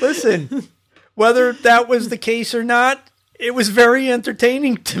versa. Listen, whether that was the case or not, it was very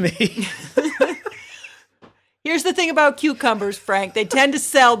entertaining to me. Here's the thing about cucumbers, Frank. They tend to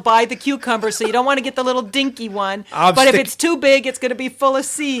sell by the cucumber, so you don't want to get the little dinky one. But if it's too big, it's going to be full of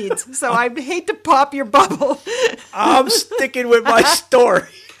seeds. So I hate to pop your bubble. I'm sticking with my story.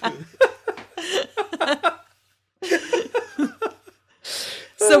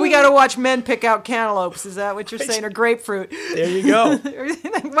 So we got to watch men pick out cantaloupes. Is that what you're saying? Or grapefruit? There you go.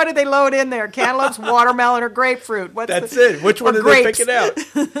 What did they load in there? Cantaloupes, watermelon, or grapefruit? That's it. Which one are they picking out?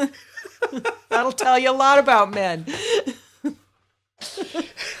 That'll tell you a lot about men.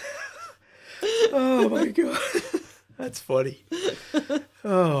 Oh, my God. That's funny.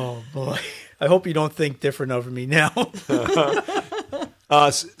 Oh, boy. I hope you don't think different of me now.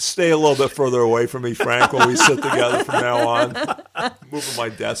 Stay a little bit further away from me, Frank, when we sit together from now on. Moving my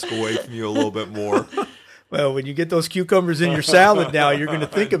desk away from you a little bit more. Well, when you get those cucumbers in your salad now, you're going to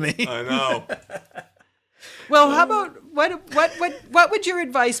think of me. I know. Well, how about what would your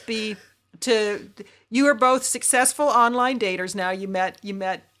advice be to you are both successful online daters now. You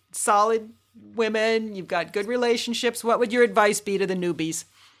met solid women, you've got good relationships. What would your advice be to the newbies?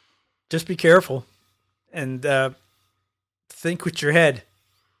 Just be careful and think with your head.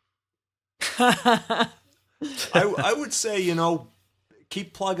 I would say,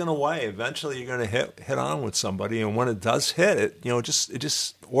 keep plugging away. Eventually, you're going to hit on with somebody, and when it does hit, it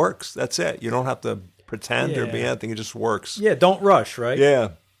just works. That's it. You don't have to pretend or be anything. It just works. Yeah, don't rush, right? Yeah,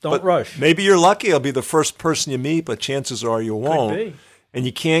 don't rush. Maybe you're lucky. It'll be the first person you meet, but chances are you won't. Could be. And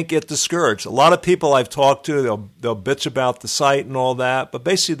you can't get discouraged. A lot of people I've talked to, they'll bitch about the site and all that, but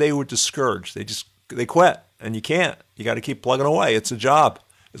basically they were discouraged. They quit, and you can't. You got to keep plugging away. It's a job,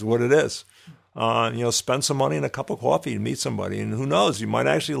 is what it is. Spend some money and a cup of coffee and meet somebody, and who knows, you might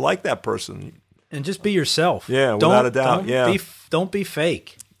actually like that person. And just be yourself. Yeah, without a doubt. Don't be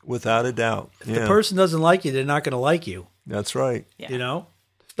fake. Without a doubt. If the person doesn't like you, they're not going to like you. That's right. Yeah.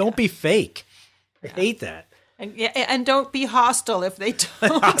 Don't be fake. I hate that. And don't be hostile if they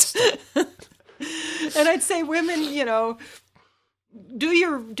don't. And I'd say women, do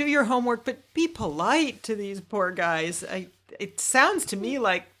your homework, but be polite to these poor guys. It sounds to me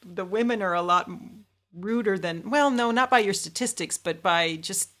like the women are a lot ruder than, well, no, not by your statistics, but by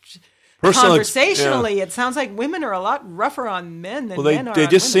just conversationally. It sounds like women are a lot rougher on men than men are on they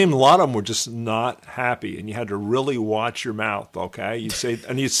just women. seemed, a lot of them were just not happy, and you had to really watch your mouth, okay? You'd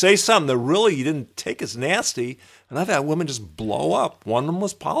say something that really you didn't take as nasty, and I've had women just blow up. One of them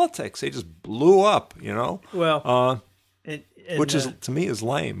was politics. They just blew up, Well, which is, to me, is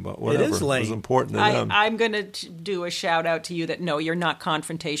lame, but whatever. It is lame. It was important to them. I'm going to do a shout out to you that no, you're not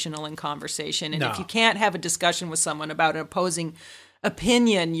confrontational in conversation. And if you can't have a discussion with someone about an opposing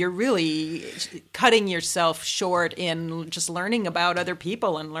opinion, you're really cutting yourself short in just learning about other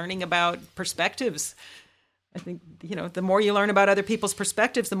people and learning about perspectives. I think, the more you learn about other people's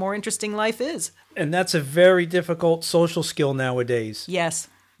perspectives, the more interesting life is. And that's a very difficult social skill nowadays. Yes,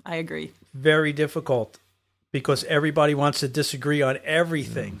 I agree. Very difficult. Because everybody wants to disagree on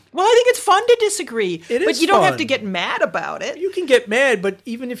everything. Well, I think it's fun to disagree. But you don't have fun. to get mad about it. You can get mad, but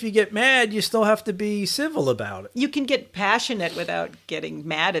even if you get mad, you still have to be civil about it. You can get passionate without getting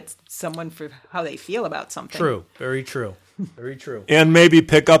mad at someone for how they feel about something. True. Very true. Very true. And maybe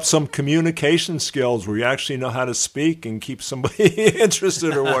pick up some communication skills where you actually know how to speak and keep somebody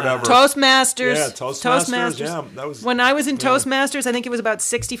interested or whatever. Toastmasters. Yeah, Toastmasters. Yeah, that was, when I was in Toastmasters, I think it was about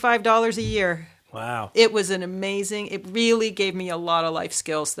 $65 a year. Wow. It was it really gave me a lot of life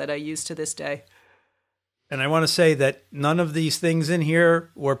skills that I use to this day. And I want to say that none of these things in here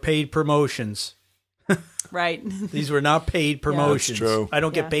were paid promotions. Right. These were not paid promotions. That's true. I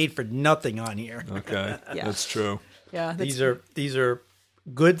don't get paid for nothing on here. Okay, that's true. Yeah, these are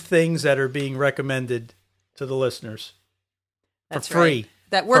good things that are being recommended to the listeners for free. Right.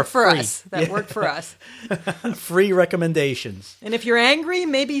 That worked for us. Worked for us. Free recommendations. And if you're angry,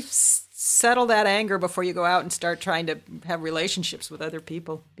 maybe settle that anger before you go out and start trying to have relationships with other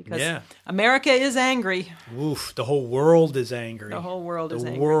people. Because America is angry. Oof, the whole world is angry. The whole world is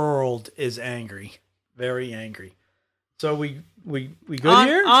angry. The world is angry. Very angry. So we good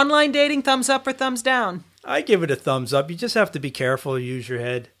here? Online dating, thumbs up or thumbs down? I give it a thumbs up. You just have to be careful. Use your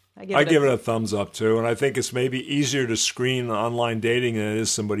head. I give it a thumbs up, too. And I think it's maybe easier to screen online dating than it is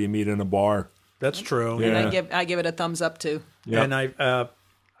somebody you meet in a bar. That's true. And I give it a thumbs up, too. Yep.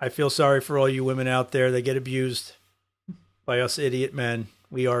 And I feel sorry for all you women out there that get abused by us idiot men.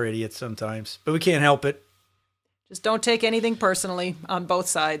 We are idiots sometimes, but we can't help it. Just don't take anything personally on both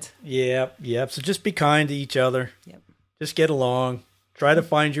sides. Yep. So just be kind to each other. Yep. Just get along. Try to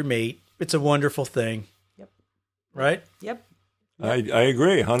find your mate. It's a wonderful thing. Yep. Right? Yep. I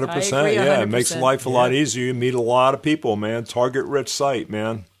agree, 100%. I agree, Yeah, it 100%. makes life a lot easier. You meet a lot of people, man. Target-rich site,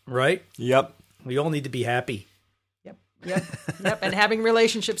 man. Right? Yep. We all need to be happy. Yep. And having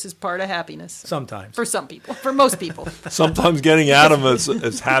relationships is part of happiness. Sometimes. For some people. For most people. Sometimes getting out of it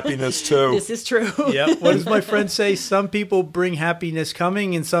is happiness, too. This is true. Yep. What does my friend say? Some people bring happiness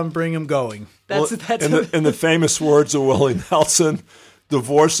coming and some bring them going. That's in the famous words of Willie Nelson,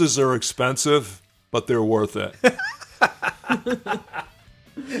 divorces are expensive, but they're worth it.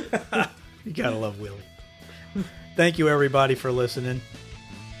 You gotta love Willie. Thank you, everybody, for listening.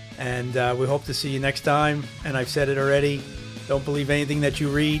 And we hope to see you next time. And I've said it already. Don't believe anything that you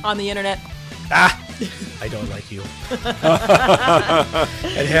read. On the internet. I don't like you.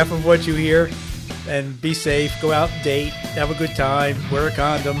 And half of what you hear. And be safe. Go out and date. Have a good time. Wear a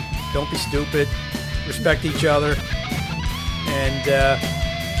condom. Don't be stupid. Respect each other. And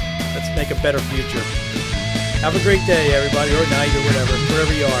let's make a better future. Have a great day, everybody, or night, or whatever,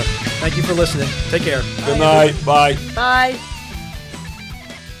 wherever you are. Thank you for listening. Take care. Good night. Bye. Bye.